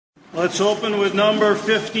Let's open with number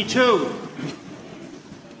 52.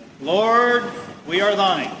 Lord, we are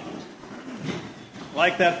thine.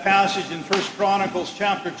 Like that passage in 1 Chronicles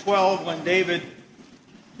chapter 12 when David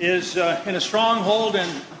is in a stronghold and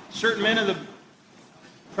certain men of the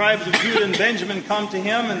tribes of Judah and Benjamin come to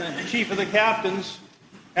him, and the chief of the captains,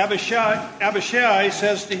 Abishai,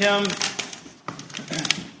 says to him,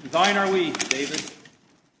 "Thine are we, David."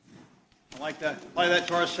 I like that. Apply that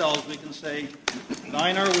to ourselves. We can say,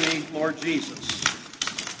 "Thine are we, Lord Jesus."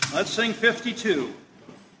 Let's sing 52.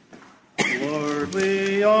 Lord,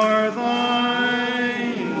 we are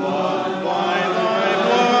thine, bought by thy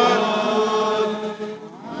blood.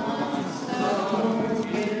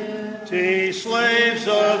 Te slaves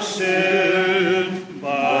of sin,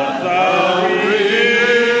 but thou redeemest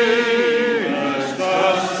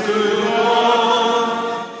us to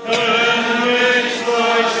all, and makes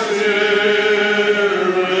thy Spirit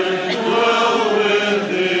dwell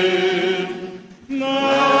within.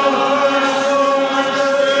 Not us our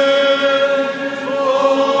sin,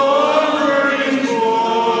 forwarding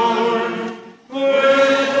born,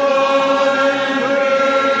 with thy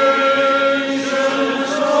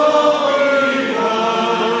patience already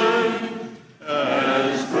won,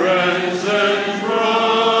 as friends and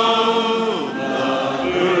from the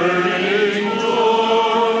burning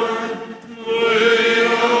Lord, we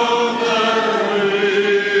hope that we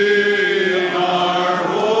are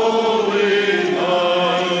wholly thine.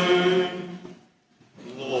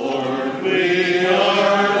 Lord, we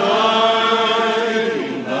are thine,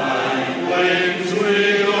 thy claims we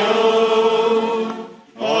owe,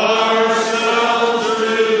 ourselves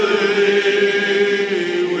to thee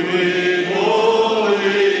we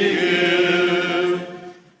wholly give.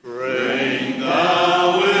 Reign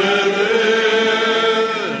thou within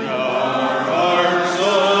our hearts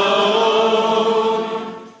alone,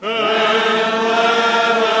 and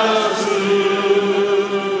let us to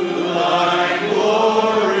thy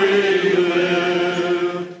glory live.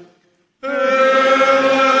 And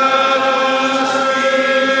let us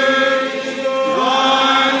teach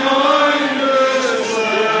thy mindless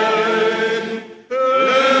way, in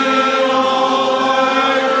all thy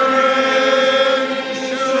gracious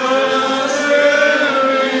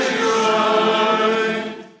image shine,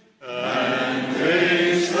 and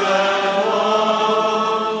taste that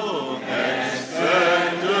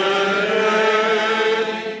long-expected day,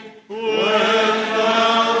 when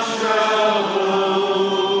thou shalt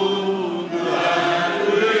own that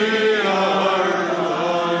we are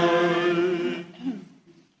thine.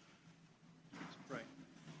 Let's pray.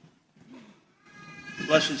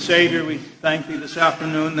 Blessed Savior, we thank thee this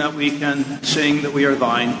afternoon that we can sing that we are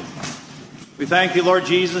thine. We thank thee, Lord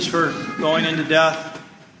Jesus, for going into death,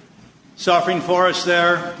 suffering for us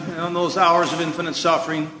there in those hours of infinite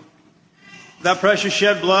suffering. For that precious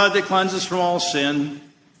shed blood that cleanses from all sin.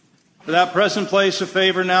 For that present place of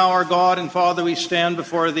favor now, our God and Father, we stand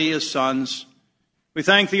before thee as sons. We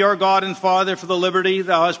thank thee, our God and Father, for the liberty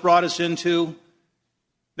thou hast brought us into,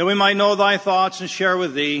 that we might know thy thoughts and share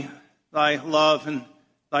with thee thy love and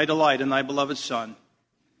thy delight in thy beloved Son.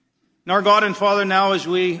 And our God and Father, now as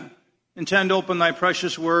we intend to open thy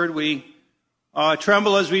precious word, we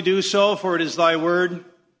tremble as we do so, for it is thy word.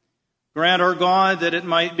 Grant, our God, that it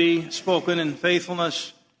might be spoken in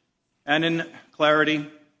faithfulness and in clarity.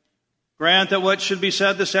 Grant that what should be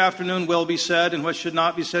said this afternoon will be said, and what should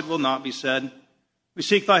not be said will not be said. We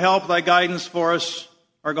seek thy help, thy guidance for us,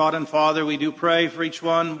 our God and Father. We do pray for each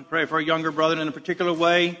one. We pray for our younger brethren in a particular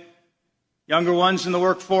way, younger ones in the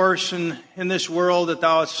workforce and in this world, that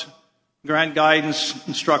thou hast grant guidance,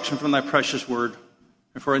 instruction from thy precious word,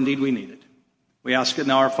 and for indeed we need it. We ask it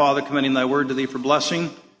now, our Father, commending thy word to thee for blessing,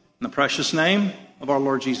 in the precious name of our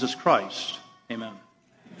Lord Jesus Christ. Amen.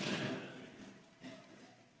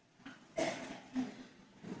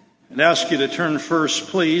 I'd ask you to turn first,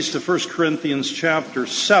 please, to 1 Corinthians chapter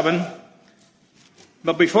 7.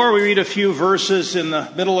 But before we read a few verses in the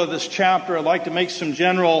middle of this chapter, I'd like to make some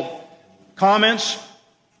general comments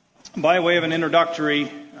by way of an introductory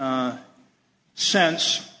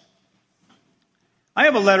sense. I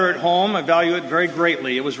have a letter at home. I value it very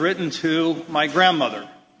greatly. It was written to my grandmother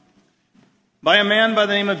by a man by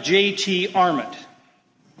the name of J.T. Armitt.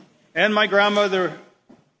 And my grandmother,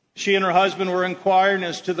 she and her husband were inquiring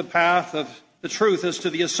as to the path of the truth as to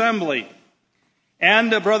the assembly. And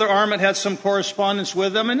Brother Armitt had some correspondence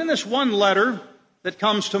with them. And in this one letter that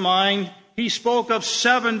comes to mind, he spoke of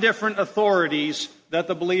 7 different authorities that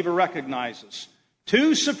the believer recognizes.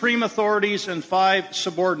 2 supreme authorities and 5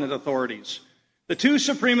 subordinate authorities. The 2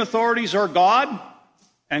 supreme authorities are God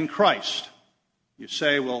and Christ. You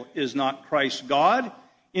say, well, is not Christ God?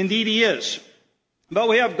 Indeed he is. But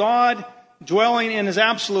we have God dwelling in his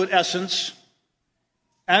absolute essence,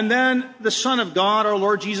 and then the Son of God, our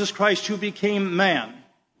Lord Jesus Christ, who became man.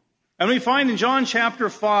 And we find in John chapter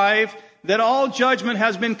 5 that all judgment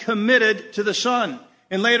has been committed to the Son.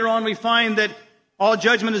 And later on we find that all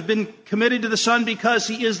judgment has been committed to the Son because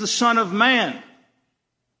he is the Son of Man.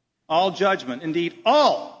 All judgment, indeed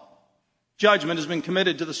all judgment has been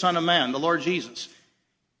committed to the Son of Man, the Lord Jesus.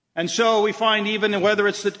 And so we find even whether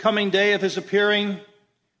it's the coming day of his appearing,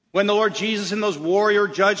 when the Lord Jesus in those warrior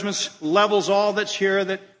judgments levels all that's here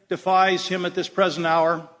that defies him at this present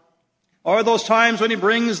hour, or those times when he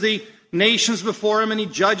brings the nations before him and he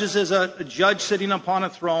judges as a judge sitting upon a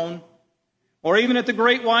throne, or even at the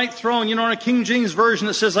great white throne. You know, in a King James Version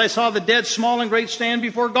it says, I saw the dead, small and great, stand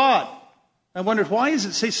before God. I wondered, why does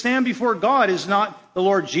it say stand before God? Is not the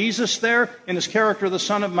Lord Jesus there in his character of the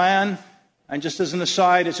Son of Man? And just as an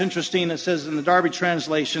aside, it's interesting, it says in the Darby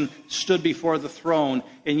translation, stood before the throne.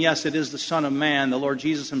 And yes, it is the Son of Man, the Lord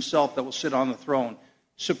Jesus himself, that will sit on the throne.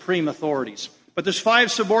 Supreme authorities. But there's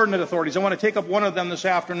 5 subordinate authorities. I want to take up one of them this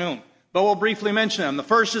afternoon, but we'll briefly mention them. The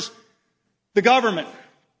first is the government.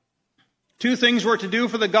 2 things we're to do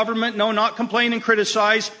for the government. No, not complain and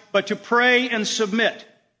criticize, but to pray and submit.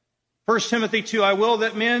 1 Timothy 2, I will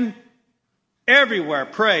that men everywhere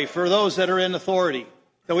pray for those that are in authority,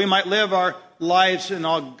 that we might live our lives in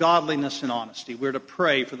all godliness and honesty. We're to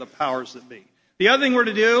pray for the powers that be. The other thing we're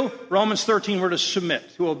to do, Romans 13, we're to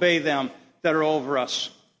submit, to obey them that are over us.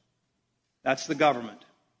 That's the government.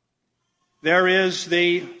 There is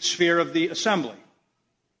the sphere of the assembly.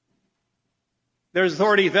 There's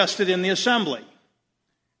authority vested in the assembly.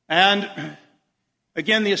 And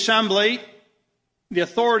again, the assembly, the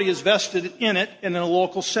authority is vested in it in a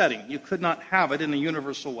local setting. You could not have it in a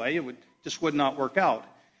universal way. It just would not work out.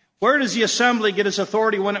 Where does the assembly get its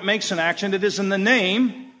authority when it makes an action? It is in the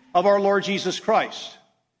name of our Lord Jesus Christ.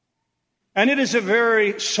 And it is a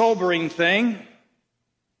very sobering thing,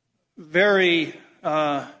 very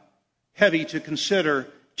heavy to consider,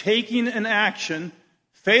 taking an action,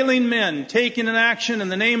 failing men, taking an action in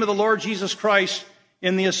the name of the Lord Jesus Christ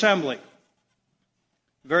in the assembly.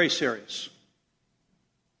 Very serious.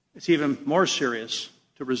 It's even more serious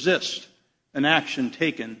to resist an action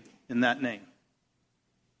taken in that name.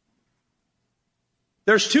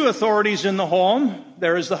 There's 2 authorities in the home.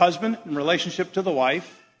 There is the husband in relationship to the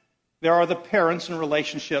wife. There are the parents in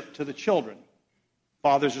relationship to the children.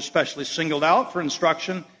 Fathers are especially singled out for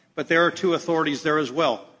instruction, but there are 2 authorities there as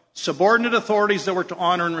well. Subordinate authorities that we're to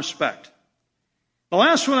honor and respect. The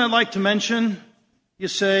last one I'd like to mention, you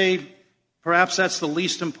say, perhaps that's the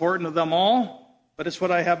least important of them all, but it's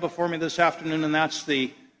what I have before me this afternoon, and that's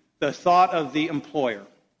the thought of the employer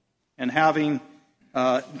and having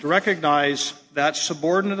to recognize that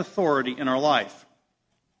subordinate authority in our life.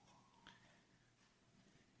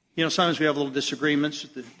 You know, sometimes we have little disagreements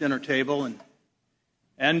at the dinner table,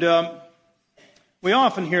 and we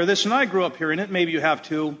often hear this, and I grew up hearing it, maybe you have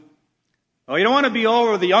too. Oh, you don't want to be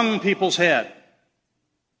over the young people's head.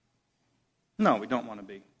 No, we don't want to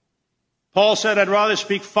be. Paul said, I'd rather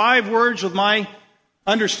speak 5 words with my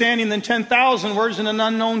understanding than 10,000 words in an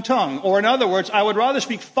unknown tongue. Or in other words, I would rather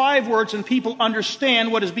speak 5 words and people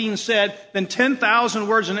understand what is being said than 10,000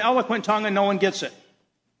 words in an eloquent tongue and no one gets it.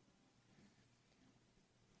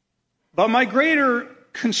 But my greater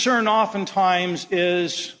concern oftentimes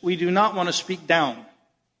is we do not want to speak down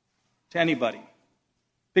to anybody.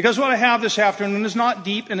 Because what I have this afternoon is not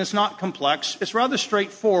deep and it's not complex. It's rather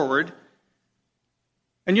straightforward.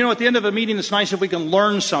 And you know, at the end of a meeting, it's nice if we can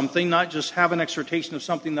learn something, not just have an exhortation of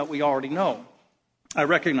something that we already know. I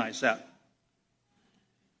recognize that.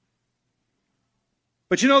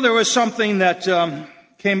 But you know, there was something that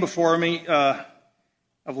came before me of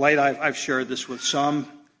late. I've shared this with some.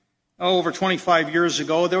 Over 25 years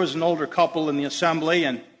ago, there was an older couple in the assembly,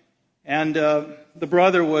 and the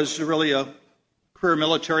brother was really a career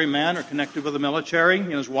military man or connected with the military. He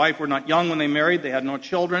and his wife were not young when they married. They had no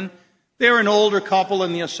children. They were an older couple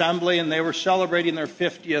in the assembly, and they were celebrating their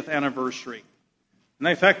 50th anniversary. And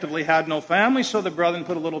they effectively had no family, so the brethren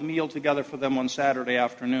put a little meal together for them one Saturday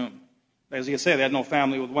afternoon. As you say, they had no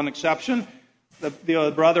family with one exception.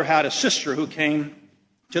 The brother had a sister who came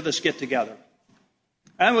to this get-together.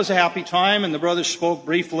 And it was a happy time, and the brother spoke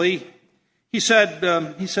briefly. He said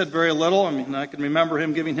very little. I mean, I can remember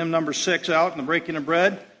him giving him number 6 out in the breaking of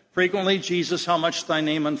bread. Frequently, Jesus, how much thy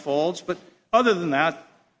name unfolds. But other than that,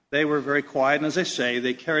 they were very quiet. And as I say,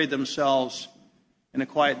 they carried themselves in a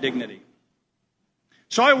quiet dignity.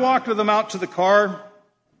 So I walked with them out to the car.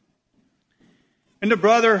 And the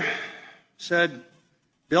brother said,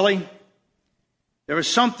 Billy, there was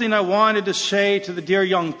something I wanted to say to the dear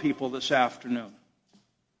young people this afternoon.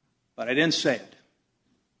 but I didn't say it.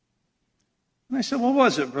 And I said, what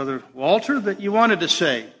was it, Brother Walter, that you wanted to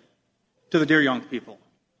say to the dear young people?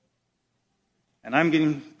 And I'm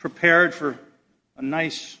getting prepared for a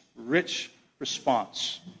nice, rich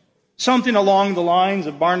response. Something along the lines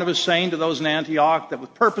of Barnabas saying to those in Antioch that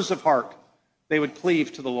with purpose of heart, they would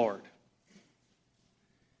cleave to the Lord.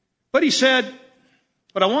 But he said,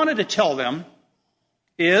 what I wanted to tell them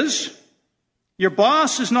is, your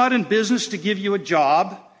boss is not in business to give you a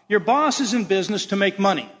job. Your boss is in business to make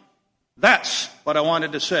money. That's what I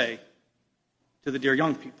wanted to say to the dear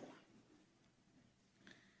young people.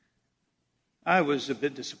 I was a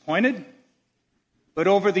bit disappointed, but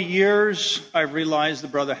over the years, I realized the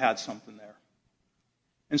brother had something there.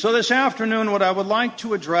 And so this afternoon, what I would like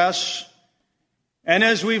to address, and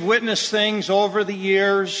as we've witnessed things over the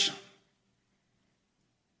years,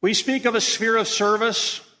 we speak of a sphere of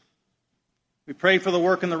service. We pray for the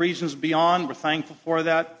work in the regions beyond. We're thankful for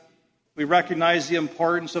that. We recognize the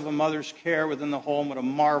importance of a mother's care within the home, what a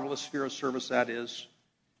marvelous sphere of service that is.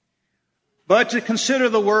 But to consider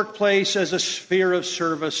the workplace as a sphere of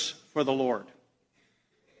service for the Lord.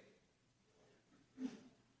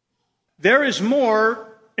 There is more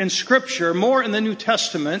in Scripture, more in the New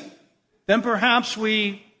Testament, than perhaps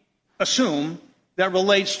we assume that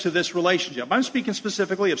relates to this relationship. I'm speaking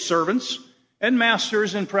specifically of servants and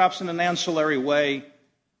masters, and perhaps in an ancillary way,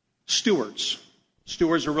 stewards.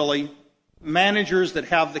 Stewards are really managers that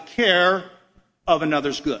have the care of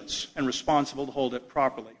another's goods and responsible to hold it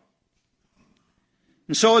properly.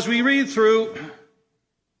 And so as we read through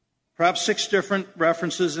perhaps 6 different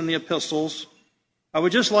references in the epistles, I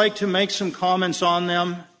would just like to make some comments on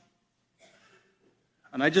them.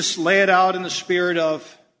 And I just lay it out in the spirit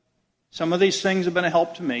of some of these things have been a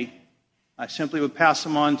help to me. I simply would pass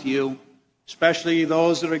them on to you, especially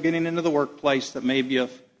those that are getting into the workplace that may be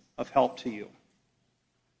of help to you.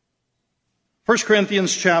 1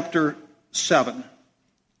 Corinthians chapter 7.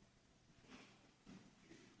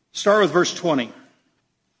 Start with verse 20.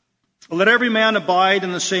 Let every man abide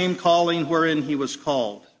in the same calling wherein he was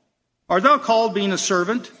called. Art thou called being a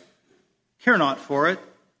servant? Care not for it.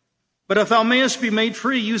 But if thou mayest be made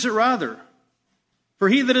free, use it rather. For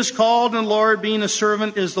he that is called in the Lord being a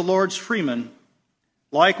servant is the Lord's freeman.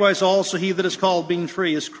 Likewise also he that is called being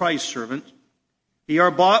free is Christ's servant. Ye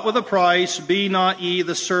are bought with a price, be not ye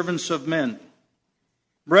the servants of men.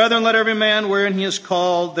 Brethren, let every man wherein he is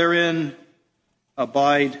called therein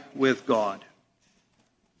abide with God.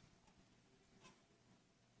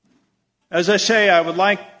 As I say, I would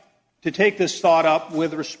like to take this thought up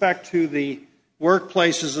with respect to the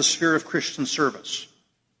workplace as a sphere of Christian service.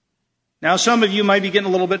 Now, some of you might be getting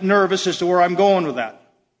a little bit nervous as to where I'm going with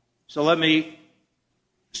that. So let me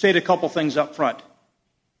state a couple things up front.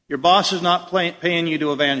 Your boss is not paying you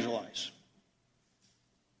to evangelize.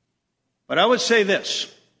 But I would say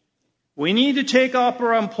this. We need to take up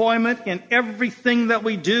our employment in everything that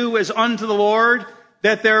we do as unto the Lord,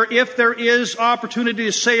 that if there is opportunity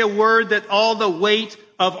to say a word, that all the weight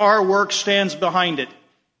of our work stands behind it.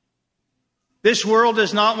 This world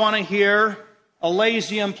does not want to hear a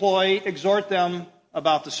lazy employee exhort them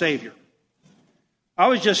about the Savior. I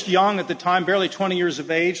was just young at the time, barely 20 years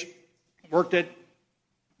of age,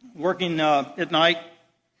 working at night,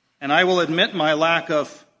 and I will admit my lack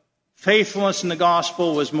of faithfulness in the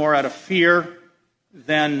gospel was more out of fear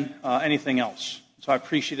than anything else. So I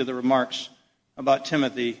appreciated the remarks about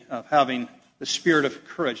Timothy of having the spirit of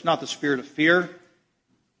courage, not the spirit of fear.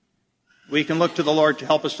 We can look to the Lord to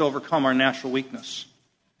help us to overcome our natural weakness.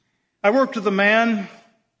 I worked with a man.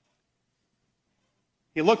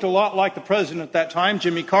 He looked a lot like the president at that time,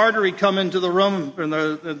 Jimmy Carter. He'd come into the room, in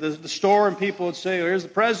the store, and people would say, here's the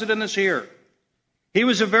president is here. He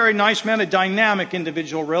was a very nice man, a dynamic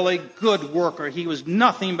individual, really, good worker. He was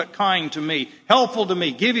nothing but kind to me, helpful to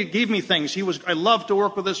me, give me things. I loved to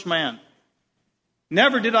work with this man.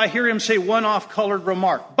 Never did I hear him say one off-colored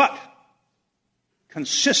remark, but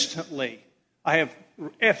consistently, I have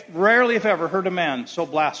rarely, if ever, heard a man so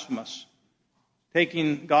blasphemous,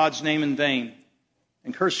 taking God's name in vain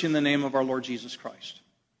and cursing the name of our Lord Jesus Christ.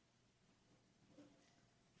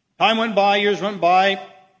 Time went by, years went by.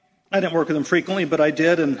 I didn't work with him frequently, but I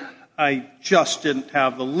did, and I just didn't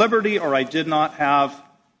have the liberty, or I did not have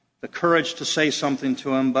the courage to say something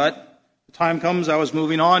to him. But the time comes, I was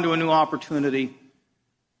moving on to a new opportunity.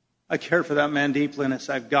 I cared for that man deeply, and I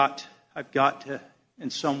said, I've got to, in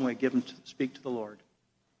some way, speak to the Lord.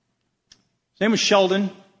 His name was Sheldon,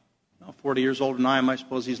 40 years older than I am. I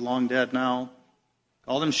suppose he's long dead now.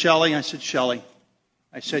 Called him Shelley. I said, Shelley,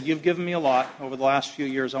 you've given me a lot over the last few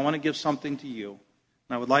years. I want to give something to you.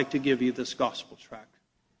 And I would like to give you this gospel tract.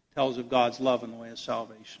 It tells of God's love in the way of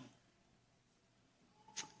salvation.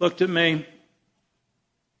 looked at me.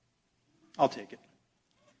 I'll take it.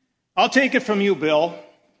 I'll take it from you, Bill.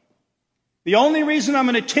 The only reason I'm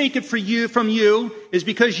going to take it from you is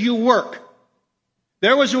because you work.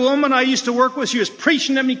 There was a woman I used to work with. She was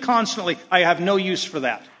preaching at me constantly. I have no use for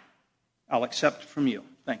that. I'll accept it from you.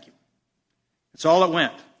 Thank you. That's all it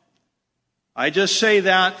went. I just say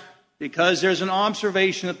that because there's an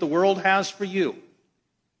observation that the world has for you.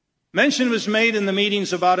 Mention was made in the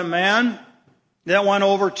meetings about a man that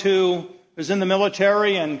was in the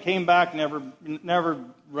military and came back, never,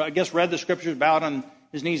 I guess, read the scriptures, bowed on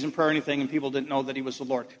his knees in prayer or anything, and people didn't know that he was the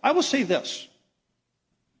Lord. I will say this.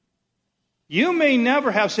 You may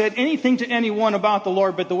never have said anything to anyone about the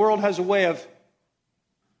Lord, but the world has a way of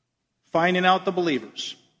finding out the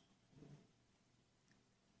believers.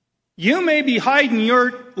 You may be hiding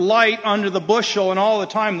your light under the bushel, and all the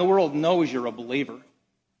time the world knows you're a believer.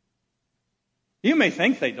 You may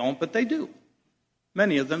think they don't, but they do.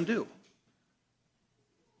 Many of them do.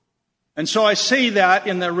 And so I say that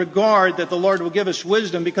in the regard that the Lord will give us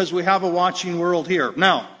wisdom because we have a watching world here.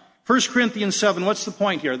 Now, 1 Corinthians 7, what's the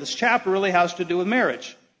point here? This chapter really has to do with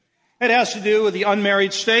marriage. It has to do with the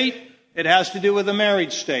unmarried state. It has to do with the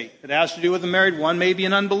married state. It has to do with the married one, maybe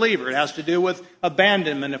an unbeliever. It has to do with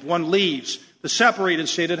abandonment if one leaves. The separated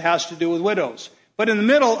state, it has to do with widows. But in the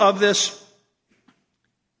middle of this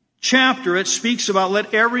chapter, it speaks about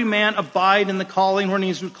let every man abide in the calling when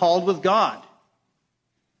he's been called with God.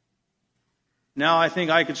 Now, I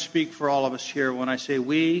think I could speak for all of us here when I say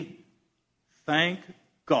we thank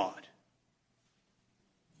God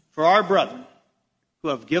for our brethren who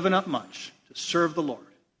have given up much to serve the Lord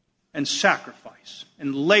and sacrifice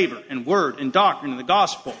and labor and word and doctrine and the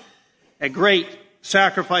gospel, a great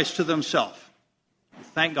sacrifice to themselves.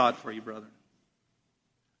 Thank God for you, brethren.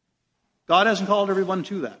 God hasn't called everyone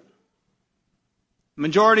to that. The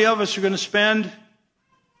majority of us are going to spend,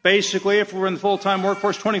 basically, if we're in the full-time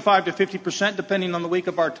workforce, 25 to 50%, depending on the week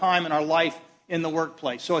of our time and our life in the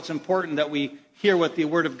workplace. So it's important that we hear what the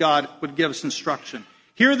Word of God would give us instruction.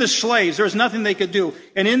 Here are the slaves. There's nothing they could do.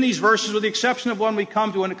 And in these verses, with the exception of one we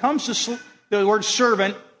come to, when it comes to the word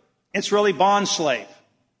servant, it's really bond slave.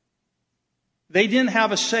 They didn't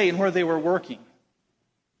have a say in where they were working.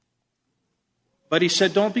 But he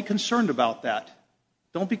said, don't be concerned about that.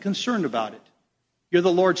 Don't be concerned about it. You're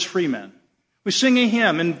the Lord's free men. We sing a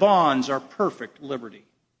hymn, in bonds are perfect liberty.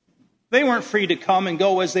 They weren't free to come and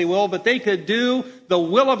go as they will, but they could do the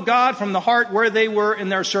will of God from the heart where they were in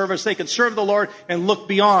their service. They could serve the Lord and look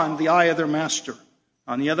beyond the eye of their master.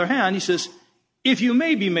 On the other hand, he says, if you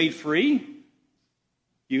may be made free,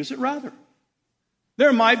 use it rather.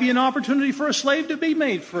 There might be an opportunity for a slave to be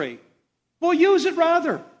made free. Well, use it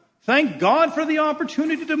rather. Thank God for the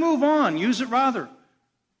opportunity to move on. Use it rather.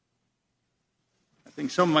 I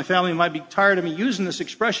think some of my family might be tired of me using this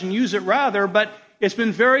expression, use it rather, but it's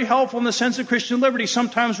been very helpful in the sense of Christian liberty.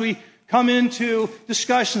 Sometimes we come into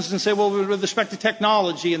discussions and say, well, with respect to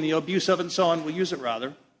technology and the abuse of it and so on, we'll use it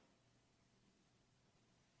rather.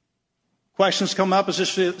 Questions come up,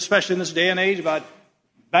 especially in this day and age, about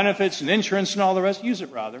benefits and insurance and all the rest. Use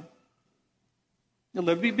it rather. You'll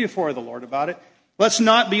live before the Lord about it. Let's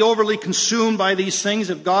not be overly consumed by these things.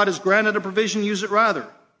 If God has granted a provision, use it rather.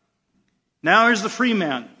 Now here's the free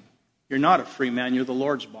man. You're not a free man, you're the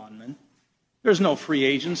Lord's bondman. There's no free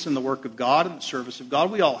agents in the work of God and the service of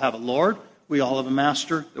God. We all have a Lord. We all have a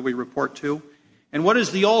master that we report to. And what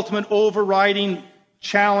is the ultimate overriding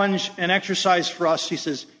challenge and exercise for us? He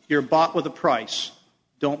says, you're bought with a price.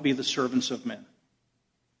 Don't be the servants of men.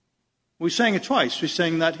 We sang it twice. We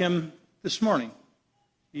sang that hymn this morning.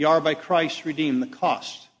 Ye are by Christ redeemed, the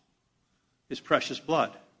cost is precious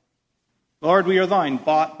blood. Lord, we are thine,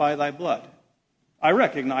 bought by thy blood. I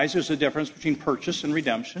recognize there's a difference between purchase and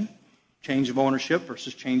redemption. Change of ownership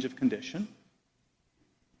versus change of condition.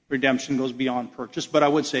 Redemption goes beyond purchase. But I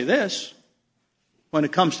would say this. When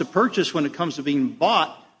it comes to purchase, when it comes to being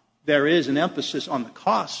bought, there is an emphasis on the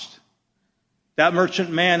cost. That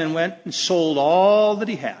merchant man and went and sold all that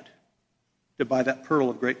he had to buy that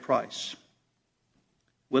pearl of great price.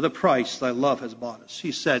 With a price thy love has bought us.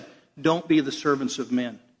 He said, don't be the servants of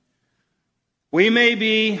men. We may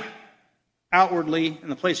be outwardly in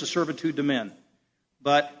the place of servitude to men,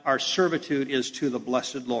 but our servitude is to the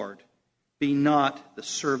blessed Lord. Be not the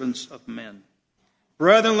servants of men.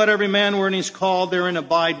 Brethren, let every man wherein he's called therein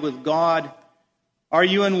abide with God. Are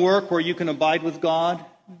you in work where you can abide with God?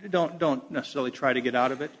 Don't necessarily try to get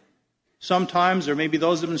out of it. Sometimes there may be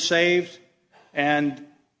those that have been saved and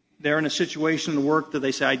they're in a situation in work that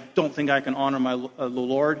they say, I don't think I can honor the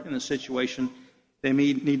Lord in this situation. They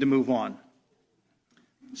may need to move on.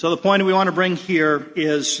 So the point we want to bring here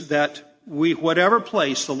is that whatever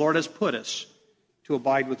place the Lord has put us, to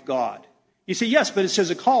abide with God. You say, yes, but it says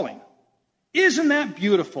a calling. Isn't that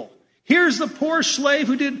beautiful? Here's the poor slave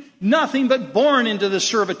who did nothing but born into the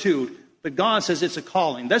servitude. But God says it's a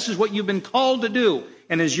calling. This is what you've been called to do.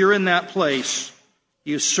 And as you're in that place,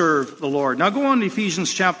 you serve the Lord. Now go on to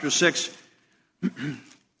Ephesians chapter 6.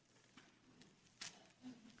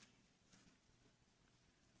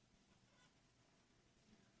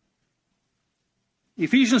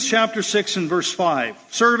 Ephesians chapter 6 and verse 5.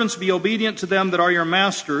 Servants, be obedient to them that are your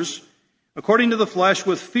masters, according to the flesh,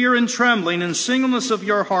 with fear and trembling, and singleness of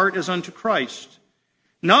your heart as unto Christ.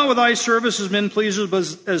 Not with eye service as men pleasers,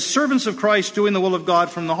 but as servants of Christ, doing the will of God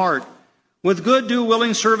from the heart. With good do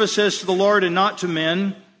willing service as to the Lord and not to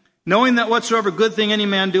men, knowing that whatsoever good thing any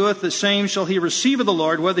man doeth, the same shall he receive of the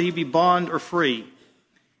Lord, whether he be bond or free.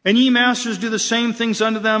 And ye masters, do the same things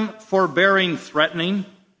unto them, forbearing, threatening,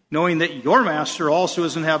 knowing that your master also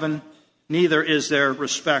is in heaven, neither is there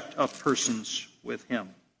respect of persons with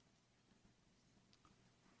him.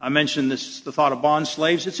 I mentioned this, the thought of bond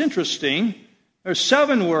slaves. It's interesting. There's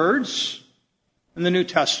 7 words in the New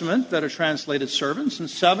Testament that are translated servants and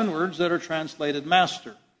 7 words that are translated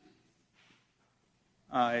master.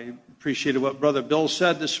 I appreciated what Brother Bill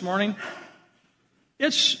said this morning.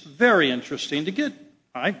 It's very interesting to get,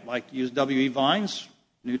 I like to use W.E. Vine's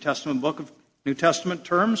New Testament book of New Testament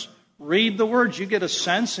terms. Read the words. You get a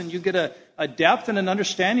sense and you get a depth and an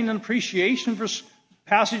understanding and appreciation for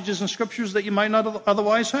passages in scriptures that you might not have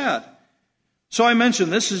otherwise had. So I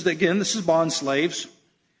mentioned this is bond slaves.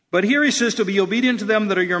 But here he says to be obedient to them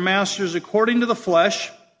that are your masters according to the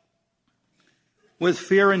flesh, with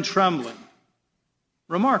fear and trembling.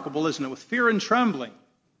 Remarkable, isn't it? With fear and trembling.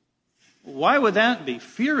 Why would that be?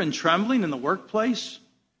 Fear and trembling in the workplace?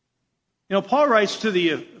 You know, Paul writes to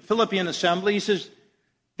the Philippian assembly, he says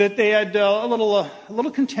that they had a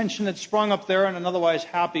little contention that sprung up there in an otherwise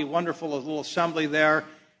happy, wonderful little assembly there.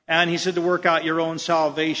 And he said to work out your own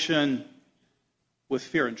salvation with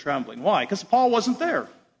fear and trembling. Why? Because Paul wasn't there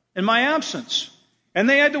in my absence. And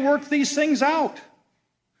they had to work these things out.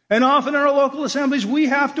 And often in our local assemblies, we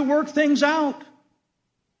have to work things out.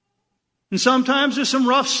 And sometimes there's some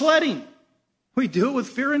rough sledding. We do it with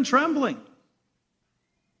fear and trembling.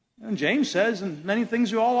 And James says, in many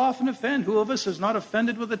things you all often offend. Who of us has not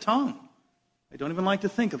offended with the tongue? I don't even like to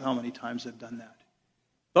think of how many times I've done that.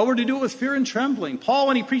 But we're to do it with fear and trembling. Paul,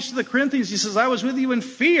 when he preached to the Corinthians, he says, I was with you in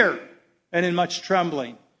fear and in much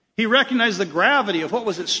trembling. He recognized the gravity of what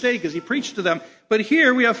was at stake as he preached to them. But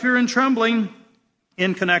here we have fear and trembling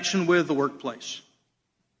in connection with the workplace.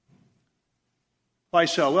 Why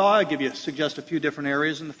so? Well, I'll suggest a few different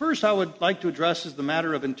areas. And the first I would like to address is the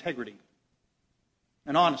matter of integrity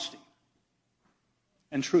and honesty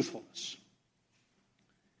and truthfulness.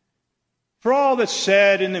 For all that's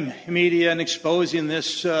said in the media and exposing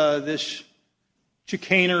this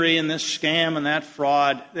chicanery and this scam and that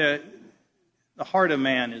fraud, the heart of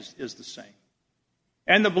man is the same.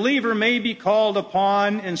 And the believer may be called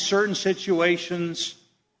upon in certain situations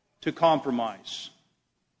to compromise.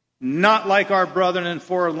 Not like our brethren in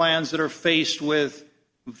foreign lands that are faced with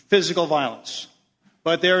physical violence.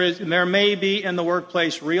 But there may be in the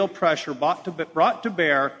workplace real pressure brought to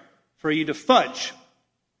bear for you to fudge.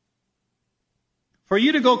 For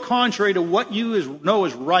you to go contrary to what you know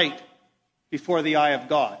is right before the eye of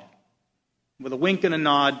God. With a wink and a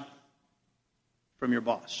nod from your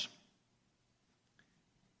boss.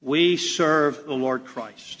 We serve the Lord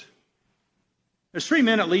Christ. There's 3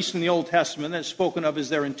 men, at least in the Old Testament, that's spoken of as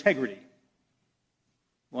their integrity.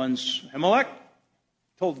 One's Ahimelech.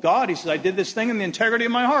 Told God, he says, I did this thing in the integrity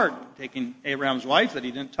of my heart, taking Abraham's wife that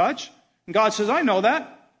he didn't touch. And God says, I know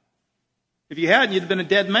that. If you hadn't, you'd have been a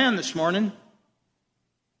dead man this morning.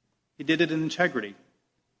 He did it in integrity.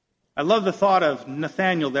 I love the thought of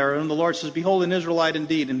Nathanael there, and the Lord says, behold, an Israelite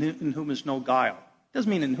indeed, in whom is no guile. It doesn't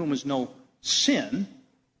mean in whom is no sin,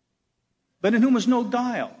 but in whom is no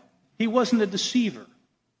guile. He wasn't a deceiver.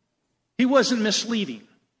 He wasn't misleading.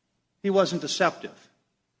 He wasn't deceptive.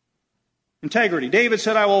 Integrity. David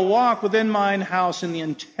said, I will walk within mine house in the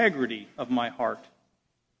integrity of my heart.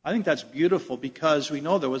 I think that's beautiful because we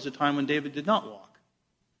know there was a time when David did not walk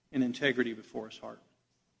in integrity before his heart.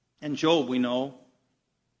 And Job, we know,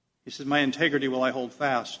 he says, my integrity will I hold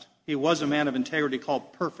fast. He was a man of integrity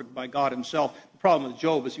called perfect by God himself. The problem with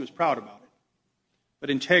Job is he was proud about it. But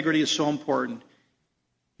integrity is so important.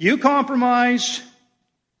 You compromise,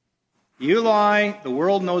 you lie, the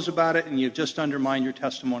world knows about it, and you've just undermined your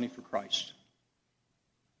testimony for Christ.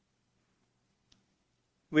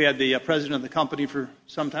 We had the president of the company for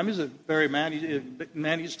some time. He's a very man.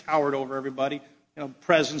 He's towered over everybody.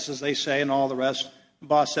 Presence, as they say, and all the rest. The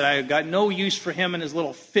boss said, I got no use for him and his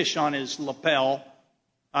little fish on his lapel.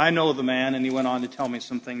 I know the man, and he went on to tell me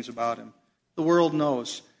some things about him. The world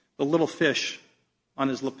knows the little fish on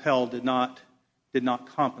his lapel did not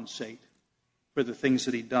compensate for the things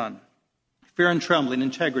that he'd done. Fear and trembling,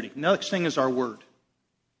 integrity. Next thing is our word.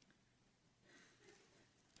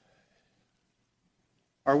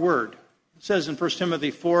 Our word. It says in 1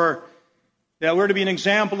 Timothy 4 that we're to be an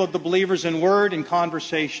example of the believers in word, in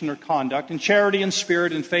conversation or conduct, in charity and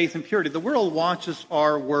spirit, in faith and purity. The world watches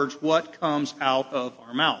our words, what comes out of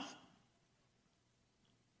our mouth.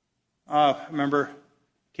 I remember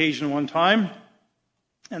occasion one time,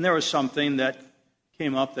 and there was something that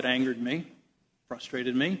came up that angered me,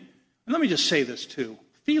 frustrated me. And let me just say this too.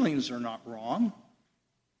 Feelings are not wrong.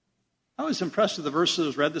 I was impressed with the verse that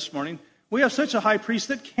was read this morning. We have such a high priest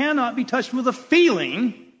that cannot be touched with a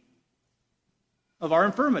feeling of our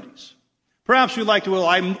infirmities. Perhaps we'd like to, well,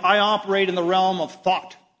 I operate in the realm of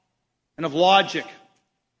thought and of logic.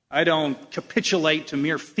 I don't capitulate to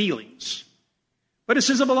mere feelings. But it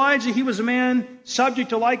says of Elijah, he was a man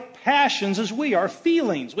subject to like passions as we are.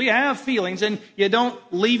 Feelings. We have feelings, and you don't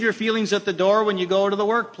leave your feelings at the door when you go to the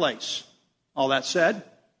workplace. All that said,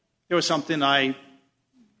 there was something I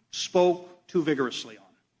spoke too vigorously on.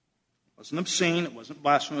 It wasn't obscene, it wasn't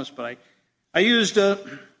blasphemous, but I used a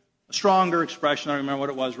stronger expression. I don't remember what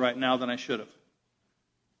it was right now than I should have.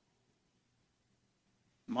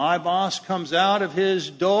 My boss comes out of his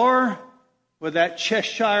door with that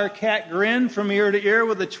Cheshire cat grin from ear to ear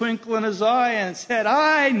with a twinkle in his eye and said,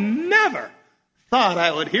 I never thought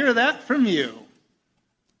I would hear that from you.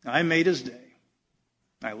 I made his day.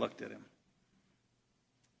 I looked at him.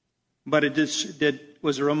 But it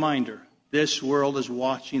was a reminder. This world is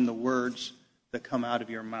watching the words that come out of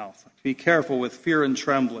your mouth. Be careful with fear and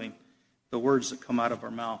trembling, the words that come out of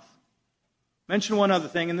our mouth. Mention one other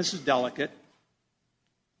thing, and this is delicate.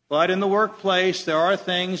 But in the workplace, there are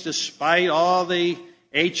things, despite all the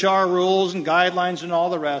HR rules and guidelines and all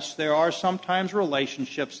the rest, there are sometimes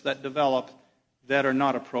relationships that develop that are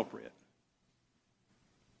not appropriate.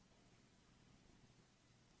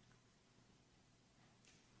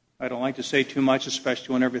 I don't like to say too much,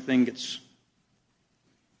 especially when everything gets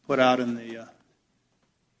put out in the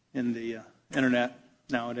internet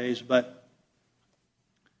nowadays. But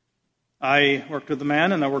I worked with a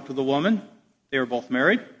man and I worked with a woman. They were both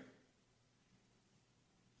married.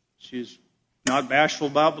 She's not bashful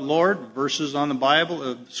about the Lord, verses on the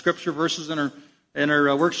Bible, scripture verses in her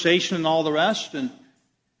workstation and all the rest. And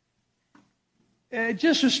it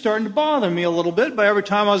just was starting to bother me a little bit. But every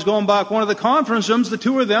time I was going back one of the conference rooms, the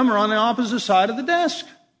two of them are on the opposite side of the desk.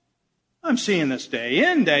 I'm seeing this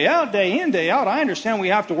day in, day out, day in, day out. I understand we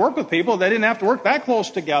have to work with people. They didn't have to work that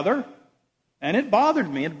close together. And it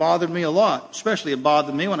bothered me. It bothered me a lot. Especially it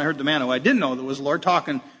bothered me when I heard the man who I didn't know that was the Lord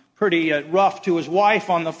talking pretty rough to his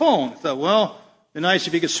wife on the phone. I thought, well, it'd be nice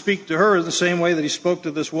if he could speak to her the same way that he spoke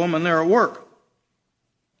to this woman there at work.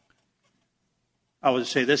 I would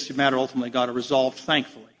say this matter ultimately got resolved,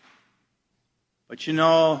 thankfully. But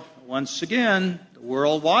once again, the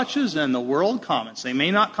world watches and the world comments. They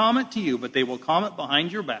may not comment to you, but they will comment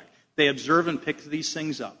behind your back. They observe and pick these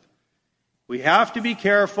things up. We have to be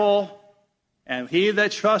careful. And he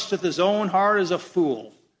that trusteth his own heart is a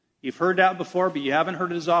fool. You've heard that before, but you haven't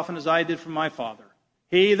heard it as often as I did from my father.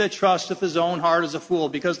 He that trusteth his own heart is a fool,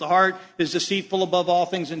 because the heart is deceitful above all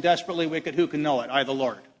things and desperately wicked. Who can know it? I, the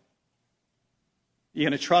Lord. You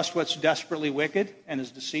going to trust what's desperately wicked and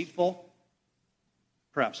is deceitful?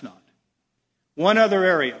 Perhaps not. One other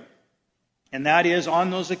area, and that is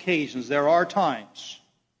on those occasions, there are times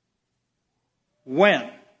when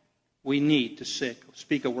we need to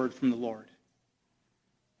speak a word from the Lord.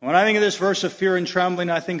 When I think of this verse of fear and trembling,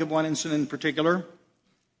 I think of one incident in particular.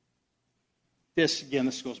 This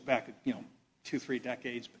goes back, 2-3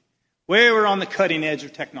 decades. But we were on the cutting edge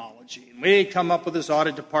of technology. And we come up with this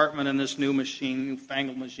audit department and this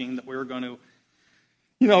newfangled machine that we were going to,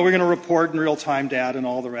 we're going to report in real-time data and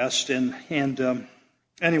all the rest. And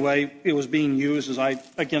anyway, it was being used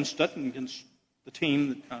against it and against the team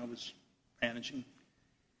that I was managing.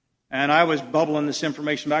 And I was bubbling this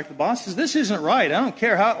information back to the boss. Says, this isn't right. I don't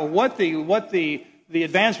care what the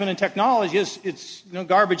advancement in technology is. It's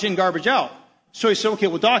garbage in, garbage out. So he said, okay,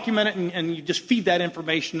 we'll document it and you just feed that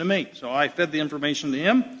information to me. So I fed the information to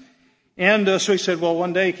him. And so he said, well,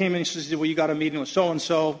 one day he came in and he says, well, you got a meeting with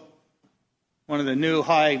so-and-so, one of the new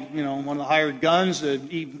one of the hired guns.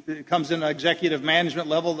 He comes in at executive management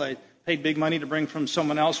level. They paid big money to bring from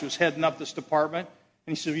someone else who's heading up this department.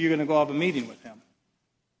 And he said, well, you're going to go have a meeting with him.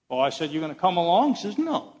 Well, I said, you're going to come along? He says,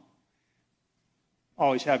 no.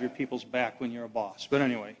 Always have your people's back when you're a boss. But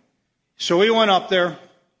anyway, So we went up there.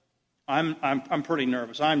 I'm pretty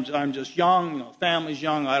nervous. I'm just young. Family's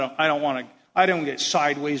young. I don't get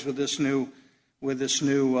sideways with this new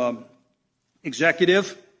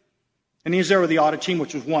executive. And he's there with the audit team,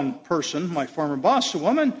 which was one person. My former boss, a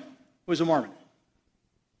woman, was a Mormon.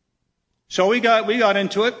 So we got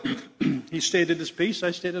into it. He stated his piece.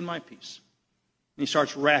 I stated my piece. And he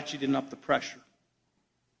starts ratcheting up the pressure.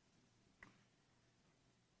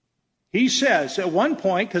 He says at one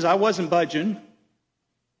point, because I wasn't budging,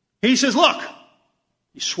 he says, look,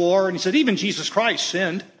 he swore, and he said, even Jesus Christ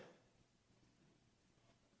sinned.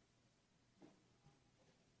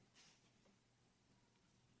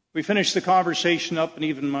 We finished the conversation up, and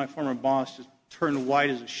even my former boss just turned white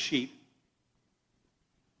as a sheet.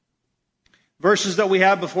 Verses that we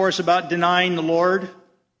have before us about denying the Lord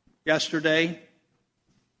yesterday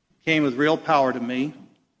came with real power to me.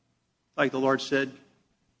 Like the Lord said,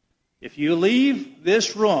 if you leave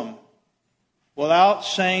this room without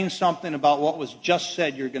saying something about what was just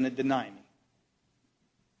said, you're going to deny me.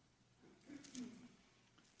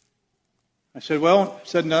 I said, well,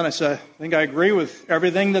 said and done. I said, I think I agree with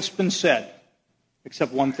everything that's been said,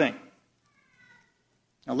 except one thing.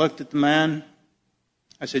 I looked at the man.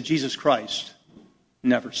 I said, Jesus Christ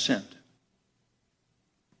never sinned.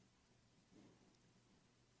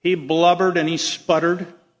 He blubbered and he sputtered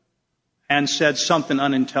and said something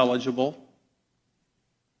unintelligible.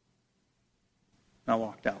 And I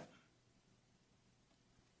walked out.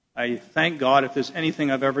 I thank God if there's anything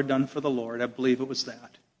I've ever done for the Lord, I believe it was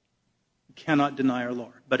that. We cannot deny our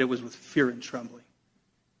Lord, but it was with fear and trembling.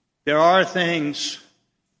 There are things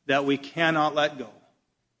that we cannot let go,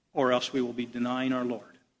 or else we will be denying our Lord.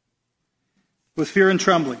 With fear and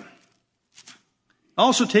trembling. It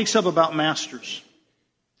also takes up about masters.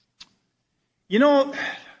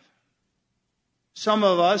 Some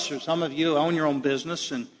of us, or some of you, own your own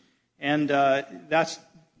business, and that's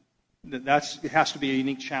it has to be a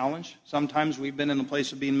unique challenge. Sometimes we've been in the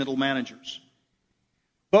place of being middle managers.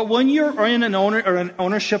 But when you're in an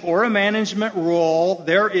ownership or a management role,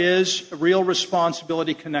 there is a real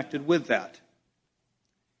responsibility connected with that.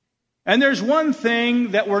 And there's one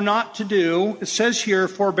thing that we're not to do. It says here,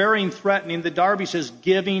 forbearing threatening. The Darby says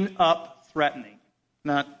giving up threatening.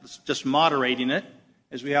 Not just moderating it,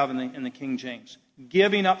 as we have in the King James.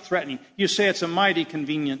 Giving up threatening. You say it's a mighty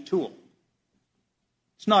convenient tool.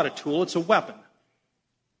 It's not a tool, it's a weapon.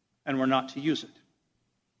 And we're not to use it.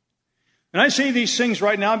 And I say these things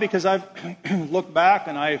right now because I've looked back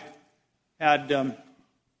and I've had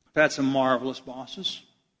some marvelous bosses.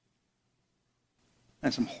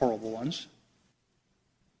 And some horrible ones.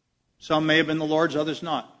 Some may have been the Lord's, others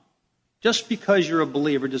not. Just because you're a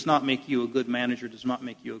believer does not make you a good manager, does not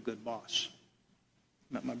make you a good boss.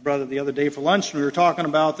 I met my brother the other day for lunch, and we were talking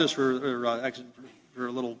about this for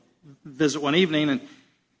a little visit one evening. And,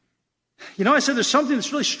 I said there's something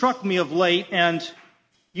that's really struck me of late. And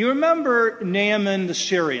you remember Naaman the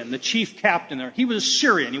Syrian, the chief captain there. He was a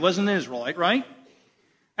Syrian. He wasn't an Israelite, right?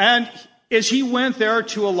 And as he went there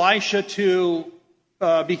to Elisha to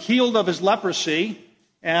be healed of his leprosy,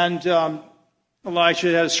 and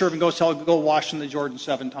Elisha had a servant go wash in the Jordan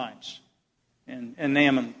 7 times. And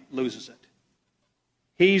Naaman loses it.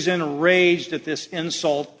 He's enraged at this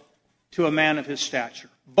insult to a man of his stature.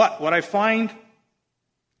 But what I find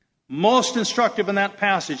most instructive in that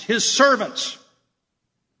passage, his servants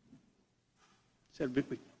said,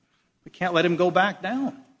 we can't let him go back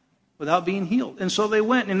down without being healed. And so they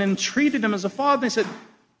went and then treated him as a father. They said,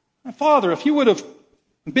 my father, if you would have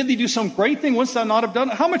bid thee do some great thing, wouldst thou not have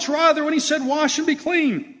done it? How much rather when he said, wash and be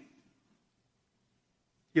clean?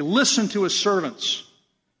 He listened to his servants.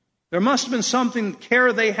 There must have been something,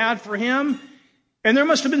 care they had for him, and there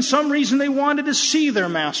must have been some reason they wanted to see their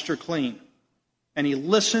master clean. And he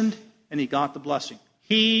listened, and he got the blessing.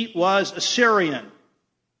 He was a Syrian.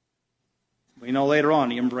 We know later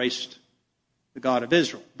on he embraced the God of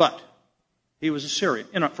Israel. But he was a Syrian.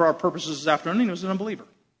 For our purposes this afternoon, he was an unbeliever.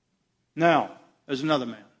 Now, there's another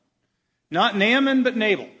man. Not Naaman, but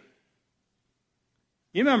Nabal.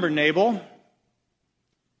 You remember Nabal?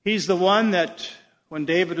 He's the one that when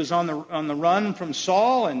David was on the run from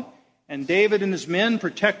Saul, and David and his men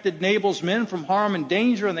protected Nabal's men from harm and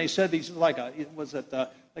danger, and they said these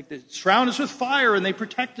they surround us with fire and they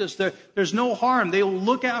protect us. There's no harm. They will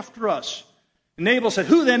look after us. And Nabal said,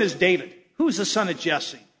 who then is David? Who's the son of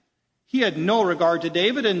Jesse? He had no regard to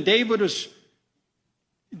David, and David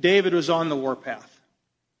was on the warpath.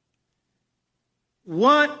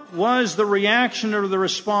 What was the reaction or the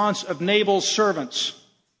response of Nabal's servants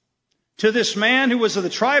to this man who was of the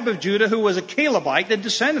tribe of Judah, who was a Calebite, the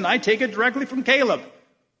descendant? I take it directly from Caleb.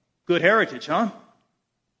 Good heritage, huh?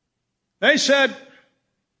 They said,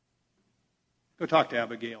 go talk to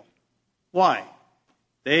Abigail. Why?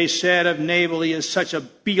 They said of Nabal, he is such a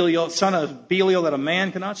Belial, son of Belial, that a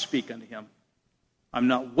man cannot speak unto him. I'm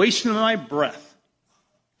not wasting my breath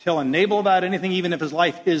telling Nabal about anything, even if his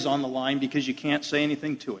life is on the line, because you can't say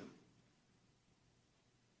anything to him.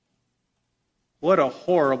 What a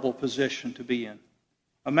horrible position to be in.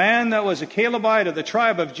 A man that was a Calebite of the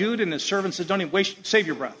tribe of Judah, and his servant says, don't even save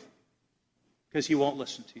your breath, because he won't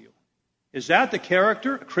listen to you. Is that the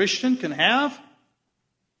character a Christian can have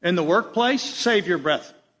in the workplace? Save your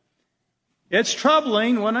breath. It's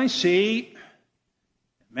troubling when I see,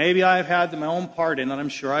 maybe I've had my own part in it, I'm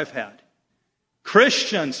sure I've had,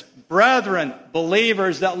 Christians, brethren,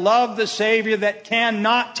 believers that love the Savior that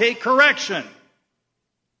cannot take correction.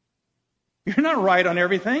 You're not right on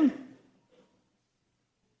everything. At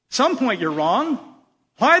some point you're wrong.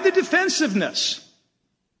 Why the defensiveness?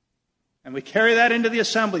 And we carry that into the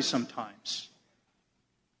assembly sometimes.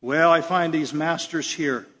 Well, I find these masters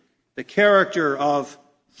here, the character of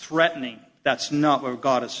threatening. That's not where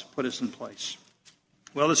God has put us in place.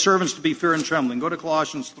 Well, the servants to be fear and trembling. Go to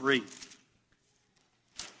Colossians 3.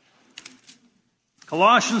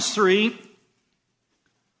 Colossians 3,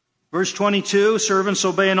 verse 22, servants,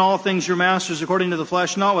 obey in all things your masters according to the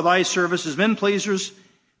flesh, not with eye service as men pleasers,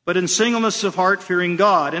 but in singleness of heart, fearing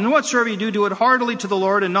God. And whatsoever you do, do it heartily to the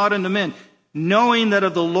Lord and not unto men, knowing that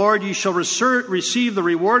of the Lord you shall receive the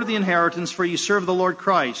reward of the inheritance, for ye serve the Lord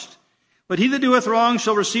Christ. But he that doeth wrong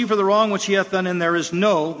shall receive for the wrong which he hath done, and there is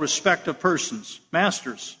no respect of persons.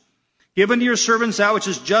 Masters, give unto your servants that which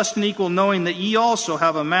is just and equal, knowing that ye also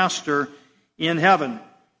have a master in heaven.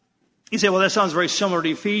 You say, well, that sounds very similar to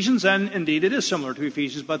Ephesians, and indeed it is similar to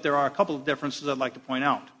Ephesians, but there are a couple of differences I'd like to point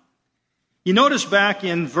out. You notice back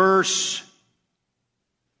in verse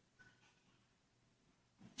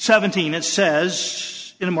 17, it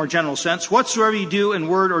says, in a more general sense, whatsoever you do in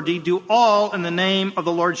word or deed, do all in the name of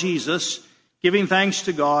the Lord Jesus, giving thanks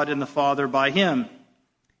to God and the Father by him.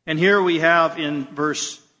 And here we have in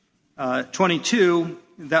verse 22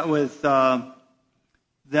 that we're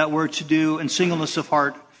to do in singleness of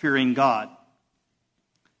heart, fearing God.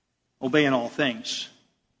 Obey in all things.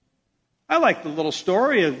 I like the little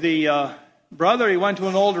story of the brother. He went to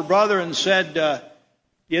an older brother and said, do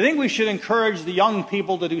you think we should encourage the young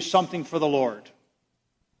people to do something for the Lord?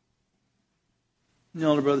 The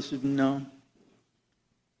older brother said, no.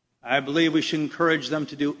 I believe we should encourage them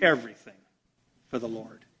to do everything for the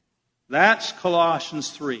Lord. That's Colossians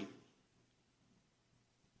 3.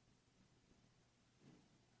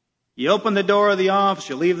 You open the door of the office,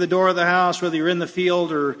 you leave the door of the house, whether you're in the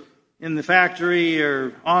field or in the factory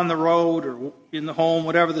or on the road or in the home,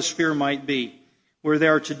 whatever the sphere might be. We're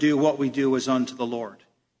there to do what we do as unto the Lord,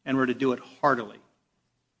 and we're to do it heartily.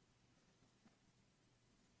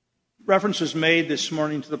 Reference was made this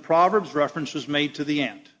morning to the Proverbs. Reference was made to the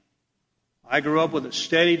ant. I grew up with a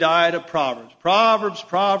steady diet of Proverbs. Proverbs,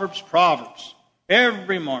 Proverbs, Proverbs.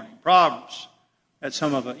 Every morning, Proverbs. That's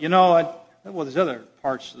some of it. You know, well, there's other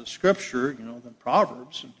parts of the Scripture, you know, than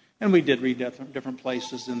Proverbs. And we did read different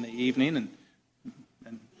places in the evening,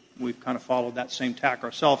 and we've kind of followed that same tack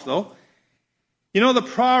ourselves, though. You know, the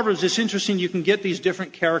Proverbs, it's interesting. You can get these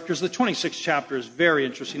different characters. The 26th chapter is very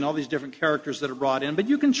interesting, all these different characters that are brought in. But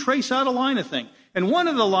you can trace out a line of things. And one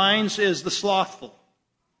of the lines is the slothful.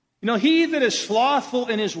 You know, he that is slothful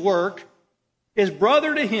in his work is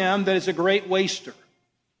brother to him that is a great waster.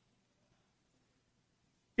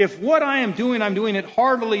 If what I am doing, I'm doing it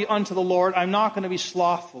heartily unto the Lord, I'm not going to be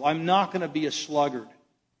slothful. I'm not going to be a sluggard.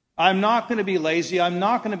 I'm not going to be lazy. I'm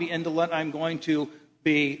not going to be indolent. I'm going to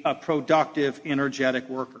be a productive, energetic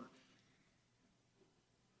worker.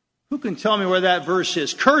 Who can tell me where that verse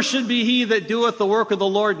is? Cursed be he that doeth the work of the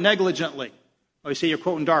Lord negligently. Oh, you say you're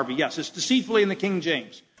quoting Darby. Yes, it's deceitfully in the King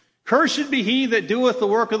James. Cursed be he that doeth the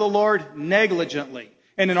work of the Lord negligently.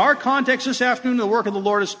 And in our context this afternoon, the work of the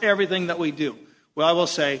Lord is everything that we do. Well, I will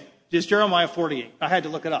say, just Jeremiah 48. I had to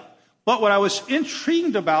look it up. But what I was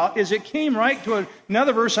intrigued about is it came right to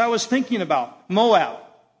another verse I was thinking about. Moab.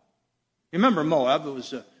 You remember Moab? It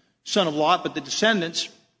was a son of Lot, but the descendants.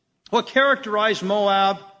 What characterized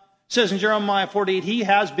Moab, it says in Jeremiah 48, he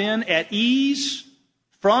has been at ease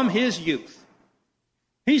from his youth.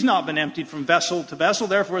 He's not been emptied from vessel to vessel,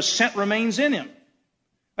 therefore his scent remains in him.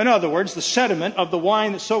 In other words, the sediment of the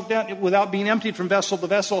wine that soaked out without being emptied from vessel to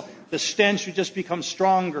vessel, the stench would just become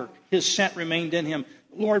stronger. His scent remained in him.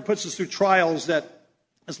 The Lord puts us through trials that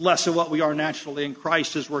is less of what we are naturally, and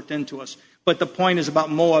Christ has worked into us. But the point is about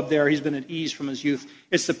Moab there. He's been at ease from his youth.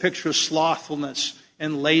 It's the picture of slothfulness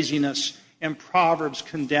and laziness. And Proverbs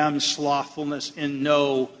condemns slothfulness in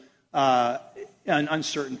no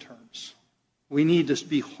uncertain terms. We need to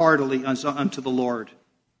be heartily unto the Lord.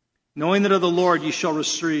 Knowing that of the Lord you shall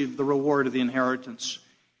receive the reward of the inheritance.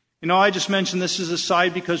 I just mentioned this as a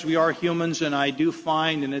side because we are humans, and I do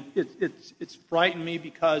find, and it's frightened me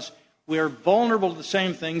because we are vulnerable to the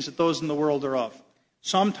same things that those in the world are of.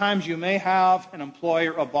 Sometimes you may have an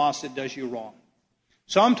employer, a boss that does you wrong.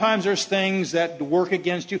 Sometimes there's things that work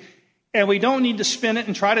against you, and we don't need to spin it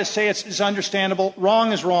and try to say it's understandable.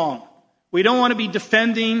 Wrong is wrong. We don't want to be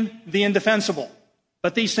defending the indefensible,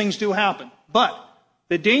 but these things do happen. But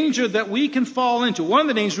the danger that we can fall into, one of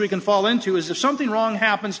the dangers we can fall into is if something wrong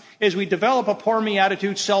happens, is we develop a poor me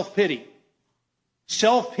attitude, self-pity.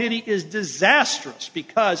 Self-pity is disastrous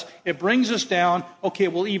because it brings us down. Okay,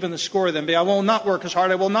 we'll even the score then. I will not work as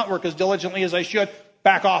hard. I will not work as diligently as I should.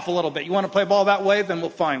 Back off a little bit. You want to play ball that way? Then we'll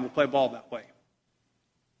play ball that way.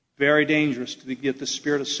 Very dangerous to get the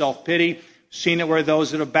spirit of self-pity. Seen it where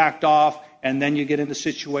those that have backed off, and then you get into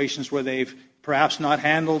situations where they've perhaps not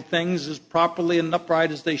handled things as properly and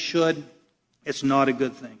upright as they should. It's not a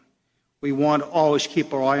good thing. We want to always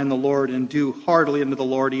keep our eye on the Lord and do heartily unto the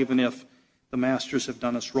Lord, even if the masters have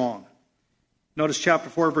done us wrong. Notice chapter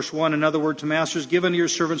 4, verse 1. In other words, to masters, give unto your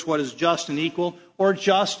servants what is just and equal, or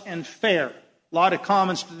just and fair. A lot of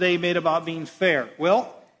comments today made about being fair.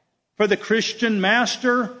 Well, for the Christian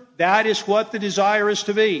master, that is what the desire is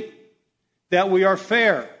to be. That we are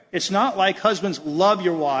fair. It's not like husbands love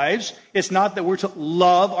your wives. It's not that we're to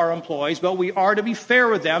love our employees, but we are to be fair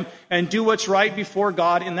with them and do what's right before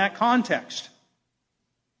God in that context.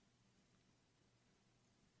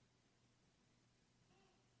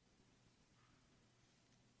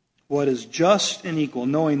 What is just and equal,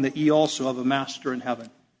 knowing that ye also have a master in heaven.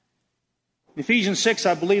 In Ephesians 6,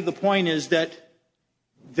 I believe the point is that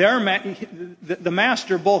the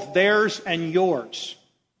master, both theirs and yours,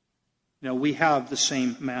 we have the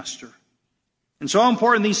same master. And so how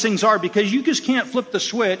important these things are, because you just can't flip the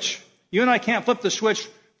switch. You and I can't flip the switch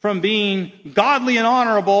from being godly and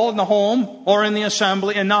honorable in the home or in the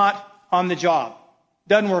assembly and not on the job.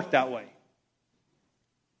 Doesn't work that way.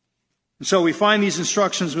 And so we find these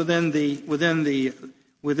instructions within the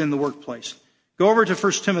workplace. Go over to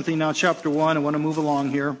 1 Timothy now, chapter 1. I want to move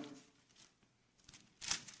along here.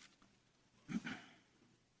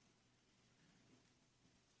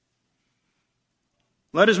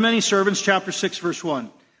 Let as many servants, chapter 6, verse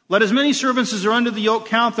 1. Let as many servants as are under the yoke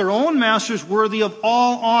count their own masters worthy of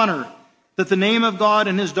all honor, that the name of God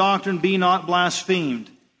and his doctrine be not blasphemed.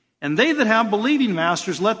 And they that have believing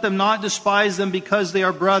masters, let them not despise them because they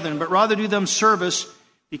are brethren, but rather do them service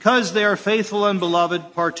because they are faithful and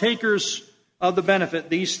beloved, partakers of the benefit.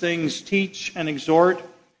 These things teach and exhort. I'd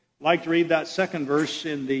like to read that second verse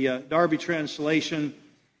in the Darby translation.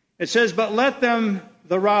 It says, but let them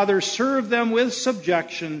the rather serve them with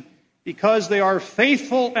subjection, because they are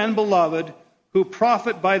faithful and beloved, who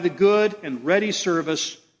profit by the good and ready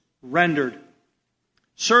service rendered.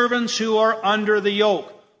 Servants who are under the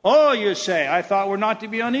yoke. Oh, you say, I thought we're not to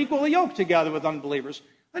be unequally yoked together with unbelievers.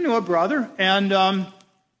 I knew a brother, and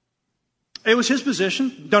it was his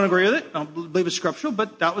position. Don't agree with it. I don't believe it's scriptural,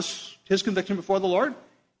 but that was his conviction before the Lord.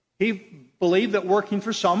 He believed that working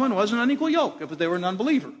for someone was an unequal yoke if they were an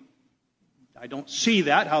unbeliever. I don't see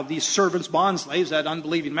that, how these servants, bond slaves, had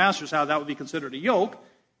unbelieving masters, how that would be considered a yoke.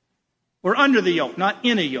 We're under the yoke, not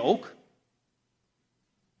in a yoke.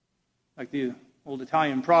 Like the old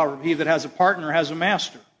Italian proverb, he that has a partner has a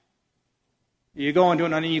master. You go into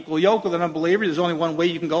an unequal yoke with an unbeliever, there's only one way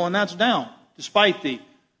you can go, and that's down, despite the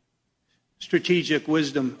strategic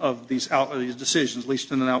wisdom of these decisions, at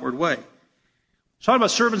least in an outward way. It's talking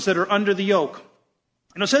about servants that are under the yoke.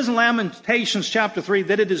 And it says in Lamentations chapter 3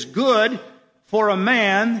 that it is good for a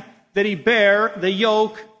man that he bear the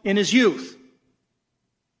yoke in his youth.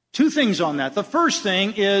 Two things on that. The first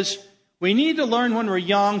thing is we need to learn when we're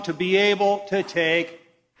young to be able to take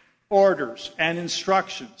orders and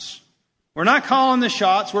instructions. We're not calling the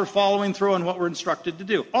shots, we're following through on what we're instructed to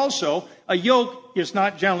do. Also, a yoke is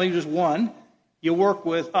not generally just one. You work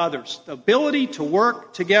with others. The ability to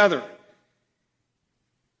work together.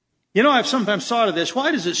 I've sometimes thought of this.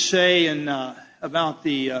 Why does it say about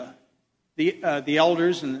the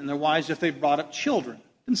elders and their wives if they brought up children?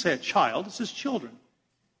 It didn't say a child, it says children.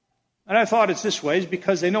 And I thought it's this way, is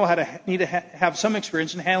because they know how to need to have some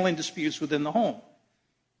experience in handling disputes within the home.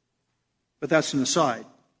 But that's an aside.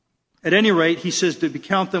 At any rate, he says to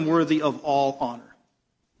count them worthy of all honor,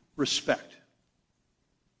 respect.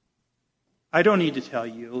 I don't need to tell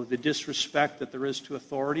you the disrespect that there is to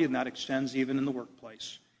authority, and that extends even in the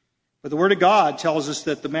workplace. But the Word of God tells us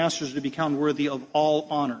that the masters are to be counted worthy of all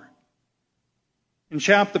honor.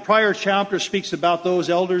 The prior chapter speaks about those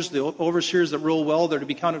elders, the overseers that rule well. They're to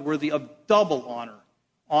be counted worthy of double honor.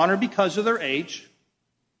 Honor because of their age,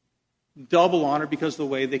 double honor because of the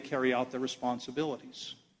way they carry out their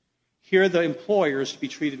responsibilities. Here, the employer is to be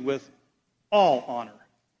treated with all honor.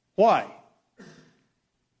 Why?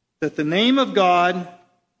 That the name of God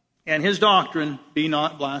and His doctrine be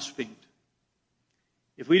not blasphemed.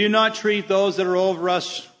 If we do not treat those that are over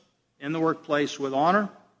us in the workplace with honor,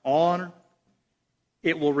 all honor,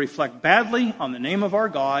 it will reflect badly on the name of our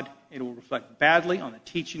God. It will reflect badly on the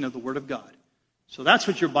teaching of the Word of God. So that's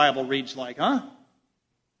what your Bible reads like, huh?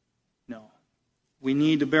 No. We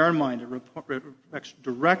need to bear in mind it reflects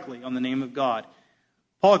directly on the name of God.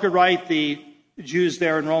 Paul could write the Jews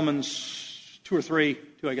there in Romans 2 or 3,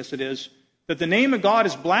 I guess it is, that the name of God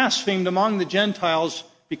is blasphemed among the Gentiles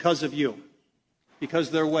because of you, because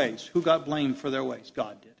of their ways. Who got blamed for their ways?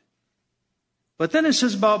 God did. But then it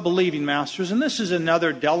says about believing masters, and this is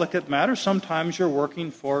another delicate matter. Sometimes you're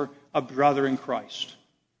working for a brother in Christ.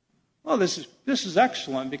 Well, this is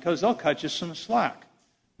excellent because they'll cut you some slack.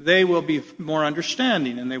 They will be more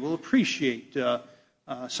understanding and they will appreciate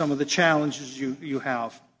some of the challenges you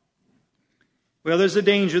have. Well, there's a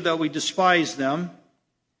danger that we despise them,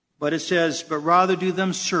 but it says, but rather do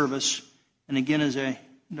them service. And again, as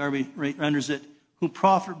Darby renders it, who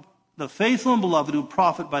profit, the faithful and beloved who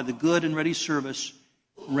profit by the good and ready service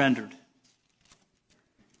rendered.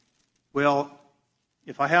 Well,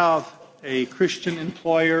 if I have a Christian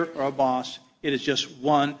employer or a boss, it is just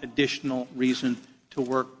one additional reason to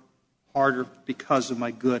work harder because of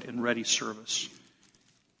my good and ready service.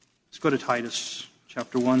 Let's go to Titus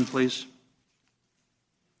chapter 1, please.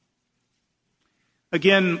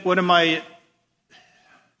 Again, one of my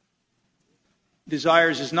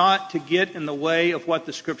desires is not to get in the way of what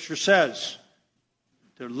the Scripture says.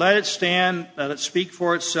 To let it stand, let it speak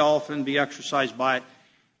for itself, and be exercised by it.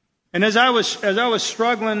 And as I was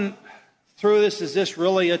struggling through this, is this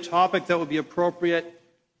really a topic that would be appropriate?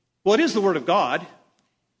 Well, it is the Word of God,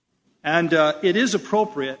 and it is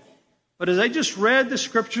appropriate. But as I just read the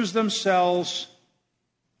Scriptures themselves,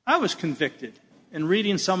 I was convicted in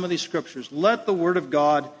reading some of these Scriptures. Let the Word of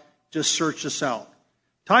God just search us out.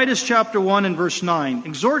 Titus chapter 1 and verse 9.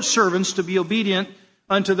 Exhort servants to be obedient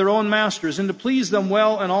unto their own masters, and to please them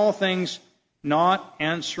well in all things, not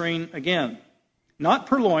answering again. Not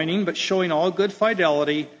purloining, but showing all good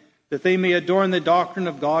fidelity, that they may adorn the doctrine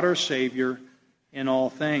of God our Savior in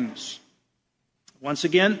all things. Once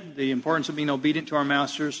again, the importance of being obedient to our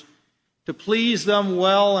masters, to please them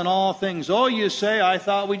well in all things. Oh, you say, I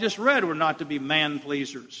thought we just read we're not to be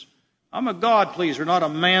man-pleasers. I'm a God-pleaser, not a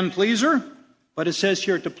man-pleaser. But it says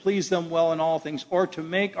here to please them well in all things, or to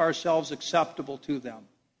make ourselves acceptable to them.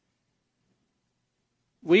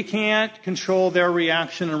 We can't control their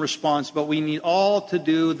reaction and response, but we need all to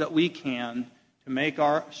do that we can to make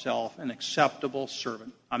ourselves an acceptable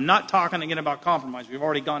servant. I'm not talking again about compromise. We've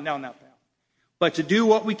already gone down that path. But to do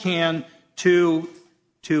what we can to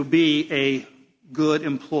be a good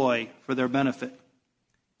employee for their benefit.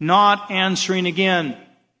 Not answering again.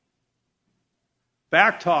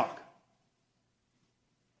 Back talk.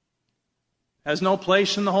 Has no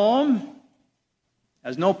place in the home.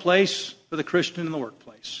 Has no place for the Christian in the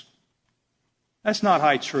workplace. That's not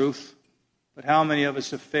high truth. But how many of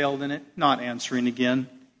us have failed in it? Not answering again.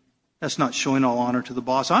 That's not showing all honor to the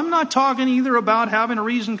boss. I'm not talking either about having a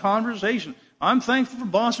reasoned conversation. I'm thankful for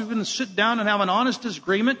boss who's going to sit down and have an honest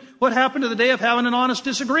disagreement. What happened to the day of having an honest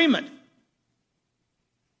disagreement?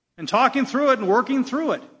 And talking through it and working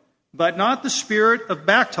through it. But not the spirit of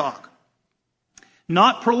back talk.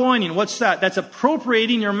 Not purloining. What's that? That's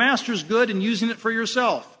appropriating your master's good and using it for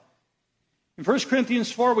yourself. In 1 Corinthians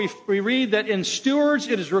 4, we read that in stewards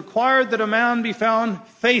it is required that a man be found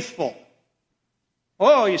faithful.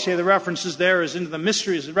 Oh, you say the references there is into the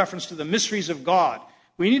mysteries, a reference to the mysteries of God.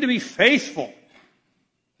 We need to be faithful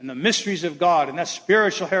in the mysteries of God and that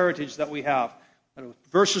spiritual heritage that we have. A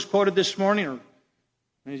verse is quoted this morning, or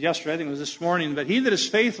yesterday, I think it was this morning, but he that is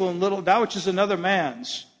faithful in little, that which is another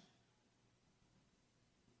man's.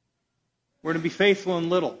 We're to be faithful in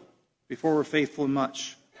little before we're faithful in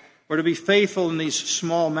much. We're to be faithful in these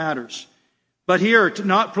small matters. But here, to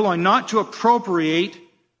not purloin, not to appropriate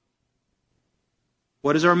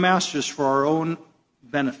what is our master's for our own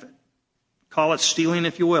benefit. Call it stealing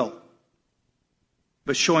if you will.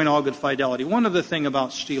 But showing all good fidelity. One other thing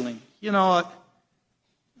about stealing. You know,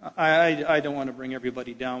 I don't want to bring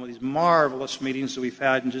everybody down with these marvelous meetings that we've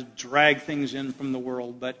had and just drag things in from the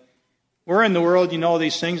world, but we're in the world, you know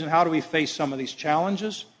these things, and how do we face some of these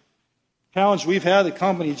challenges? Challenge we've had, the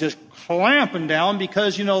company just clamping down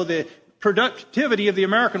because, you know, the productivity of the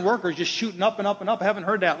American worker is just shooting up and up and up. I haven't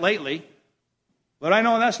heard that lately. But I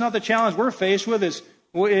know that's not the challenge we're faced with, is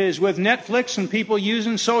with Netflix and people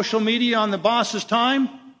using social media on the boss's time.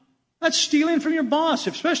 That's stealing from your boss,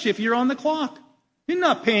 especially if you're on the clock. He's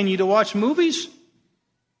not paying you to watch movies.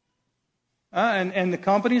 And the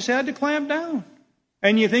companies had to clamp down.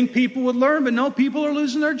 And you think people would learn, but no, people are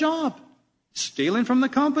losing their job. Stealing from the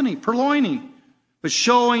company, purloining, but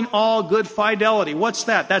showing all good fidelity. What's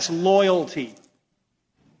that? That's loyalty.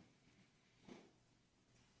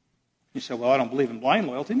 You say, well, I don't believe in blind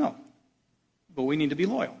loyalty. No. But we need to be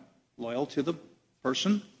loyal. Loyal to the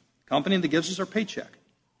person, company that gives us our paycheck.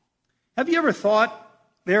 Have you ever thought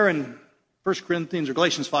there in 1 Corinthians or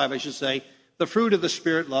Galatians 5, I should say, the fruit of the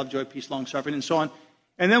Spirit, love, joy, peace, long-suffering, and so on.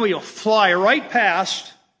 And then we'll fly right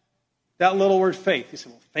past that little word faith. You say,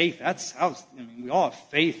 well, faith, that's how, we all have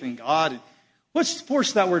faith in God. What's the force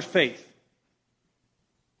of that word faith?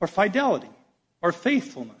 Or fidelity, or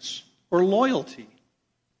faithfulness, or loyalty.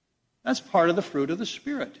 That's part of the fruit of the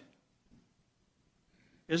Spirit.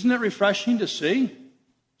 Isn't it refreshing to see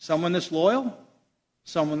someone that's loyal?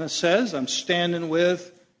 Someone that says, I'm standing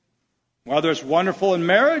with, whether it's wonderful in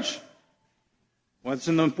marriage, whether it's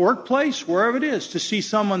in the workplace, wherever it is, to see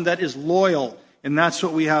someone that is loyal. And that's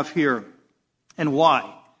what we have here. And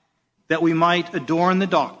why? That we might adorn the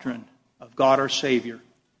doctrine of God our Savior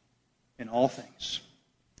in all things.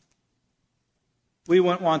 We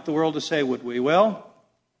wouldn't want the world to say, would we? Well,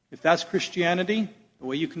 if that's Christianity, the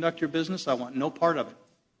way you conduct your business, I want no part of it.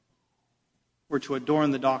 We're to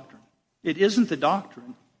adorn the doctrine. It isn't the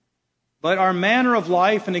doctrine, but our manner of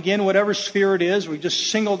life, and again, whatever sphere it is, we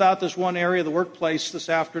just singled out this one area of the workplace this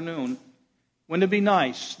afternoon. Wouldn't it be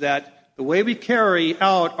nice that the way we carry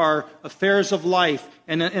out our affairs of life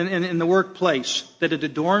and in the workplace, that it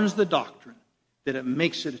adorns the doctrine, that it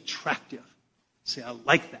makes it attractive? Say, I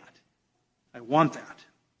like that. I want that.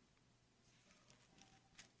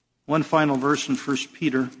 One final verse in 1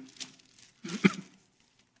 Peter.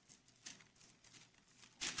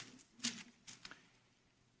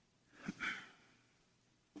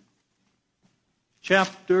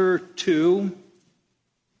 Chapter 2,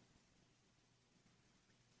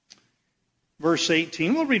 verse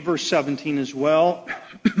 18. We'll read verse 17 as well.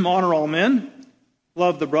 Honor all men,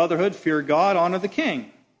 love the brotherhood, fear God, honor the king.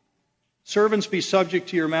 Servants, be subject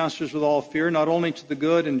to your masters with all fear, not only to the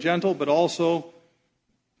good and gentle, but also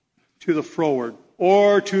to the froward,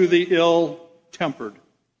 or to the ill-tempered.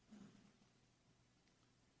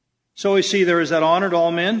 So we see there is that honor to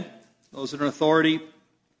all men, those that are in authority,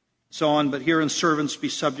 so on, but here in servants, be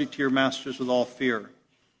subject to your masters with all fear.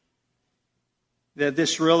 That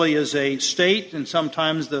this really is a state, and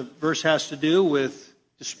sometimes the verse has to do with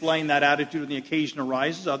displaying that attitude when the occasion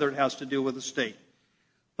arises, other it has to do with the state.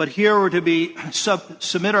 But here we're to be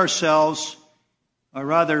submit ourselves, or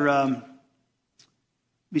rather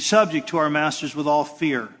be subject to our masters with all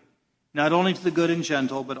fear, not only to the good and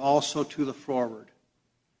gentle, but also to the froward.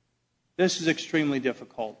 This is extremely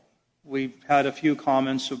difficult. We've had a few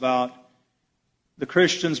comments about the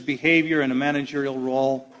Christian's behavior in a managerial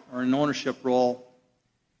role or an ownership role.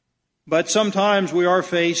 But sometimes we are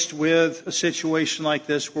faced with a situation like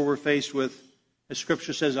this where we're faced with, as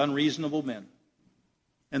Scripture says, unreasonable men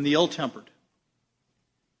and the ill-tempered.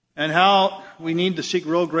 And how we need to seek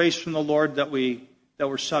real grace from the Lord that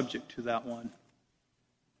we're subject to that one.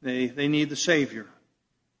 They need the Savior.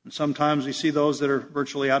 And sometimes we see those that are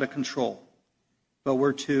virtually out of control. But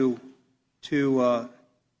we're to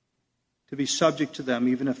be subject to them,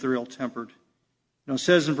 even if they're ill-tempered. It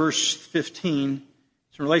says in verse 15,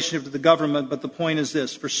 it's in relationship to the government, but the point is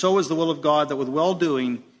this: for so is the will of God, that with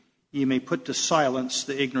well-doing ye may put to silence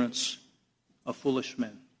the ignorance of foolish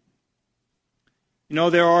men.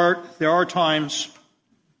 There are times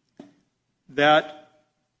that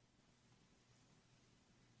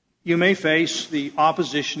you may face the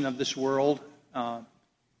opposition of this world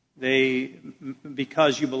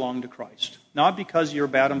because you belong to Christ. Not because you're a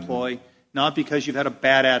bad employee, not because you've had a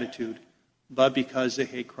bad attitude, but because they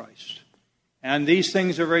hate Christ. And these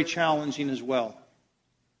things are very challenging as well.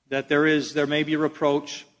 That there may be a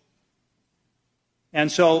reproach.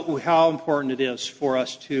 And so how important it is for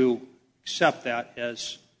us to accept that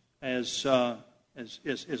as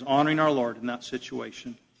honoring our Lord in that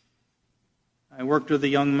situation. I worked with a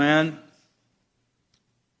young man.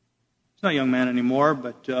 He's not a young man anymore,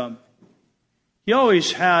 but he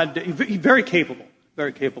always had, very capable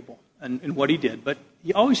in what he did, but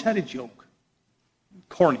he always had a joke.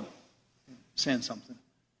 Corny, saying something.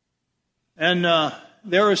 And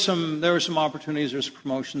there were some opportunities, there's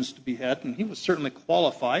promotions to be had, and he was certainly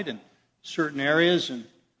qualified in certain areas. And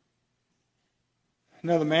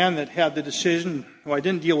another man that had the decision, who I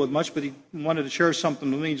didn't deal with much, but he wanted to share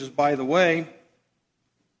something with me just by the way.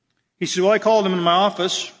 He said, well, I called him in my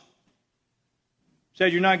office,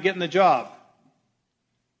 said, you're not getting the job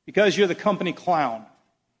because you're the company clown.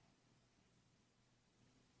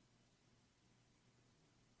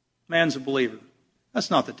 Man's a believer. That's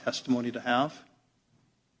not the testimony to have.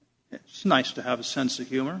 It's nice to have a sense of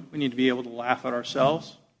humor. We need to be able to laugh at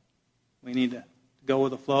ourselves. We need to go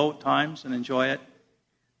with the flow at times and enjoy it.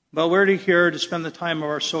 But we're here to spend the time of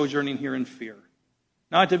our sojourning here in fear.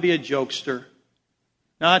 Not to be a jokester.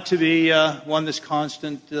 Not to be one that's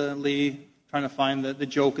constantly trying to find the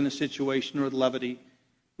joke in the situation or the levity.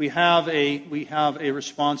 We have a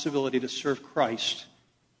responsibility to serve Christ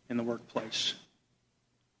in the workplace.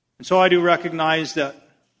 And so I do recognize that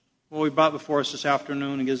what we brought before us this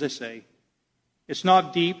afternoon, and as I say, it's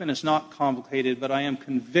not deep and it's not complicated, but I am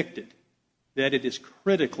convicted that it is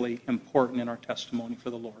critically important in our testimony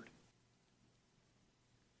for the Lord.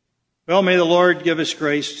 Well, may the Lord give us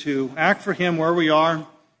grace to act for Him where we are.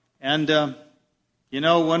 And,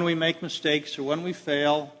 when we make mistakes or when we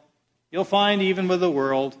fail, you'll find even with the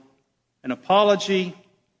world, an apology,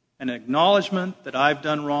 an acknowledgement that I've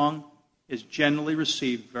done wrong is generally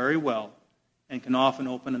received very well and can often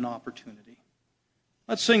open an opportunity.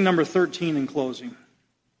 Let's sing number 13 in closing.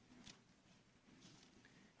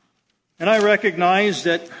 And I recognize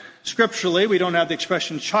that scripturally we don't have the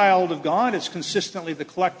expression child of God. It's consistently the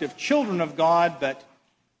collective children of God, but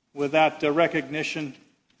with that recognition,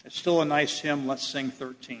 it's still a nice hymn. Let's sing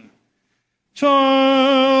 13.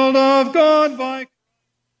 Child of God by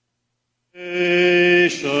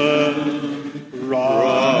creation,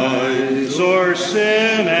 rise o'er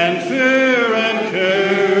sin and fear and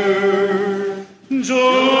care,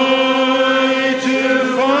 joy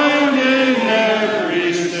to find in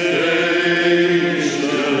every station,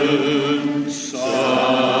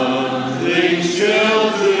 something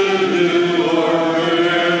still to do or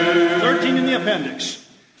wear. 13 in the appendix.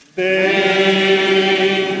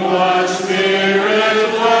 Think what Spirit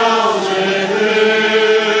dwells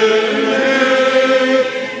within me.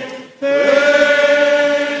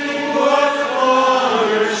 Think what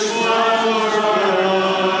Father smiles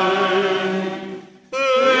behind.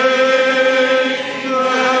 Think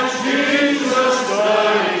that Jesus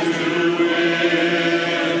died to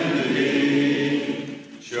win thee.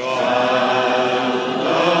 Child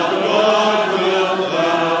of God, wilt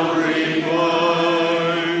thou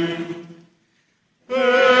rewind?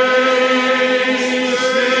 Praise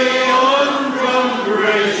thee on from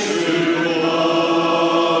grace to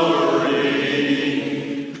glory.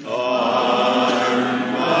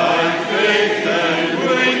 Arm my faith and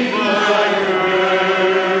wing my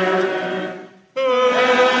prayer.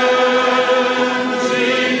 Heaven's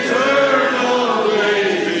eternal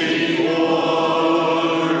waiting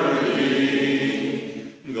glory.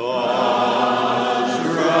 God's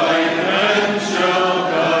right hand shall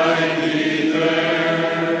guide thee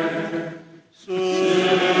there. Soon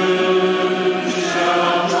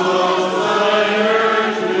shall both thy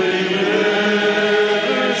earthly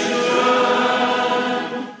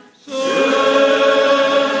mission.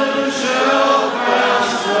 Soon shall pass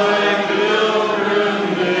thy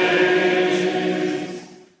pilgrimage.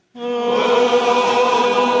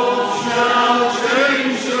 Hope shall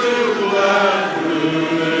change to glad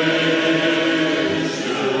fruition.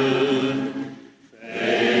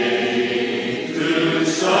 Faith to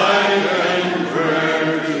sight and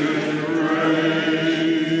prayer to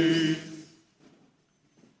praise.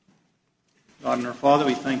 God and our Father,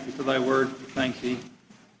 we thank Thee for Thy word. We thank Thee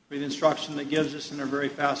for the instruction that gives us in our very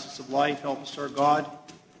facets of life. Help us, our God,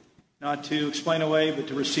 not to explain away, but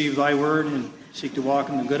to receive Thy word and seek to walk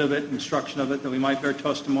in the good of it, instruction of it, that we might bear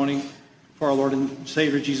testimony for our Lord and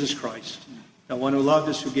Savior Jesus Christ, the one who loved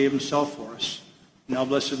us, who gave Himself for us. Now,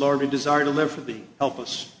 blessed Lord, we desire to live for Thee. Help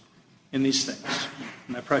us in these things.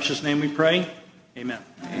 In Thy precious name we pray. Amen.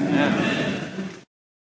 Amen.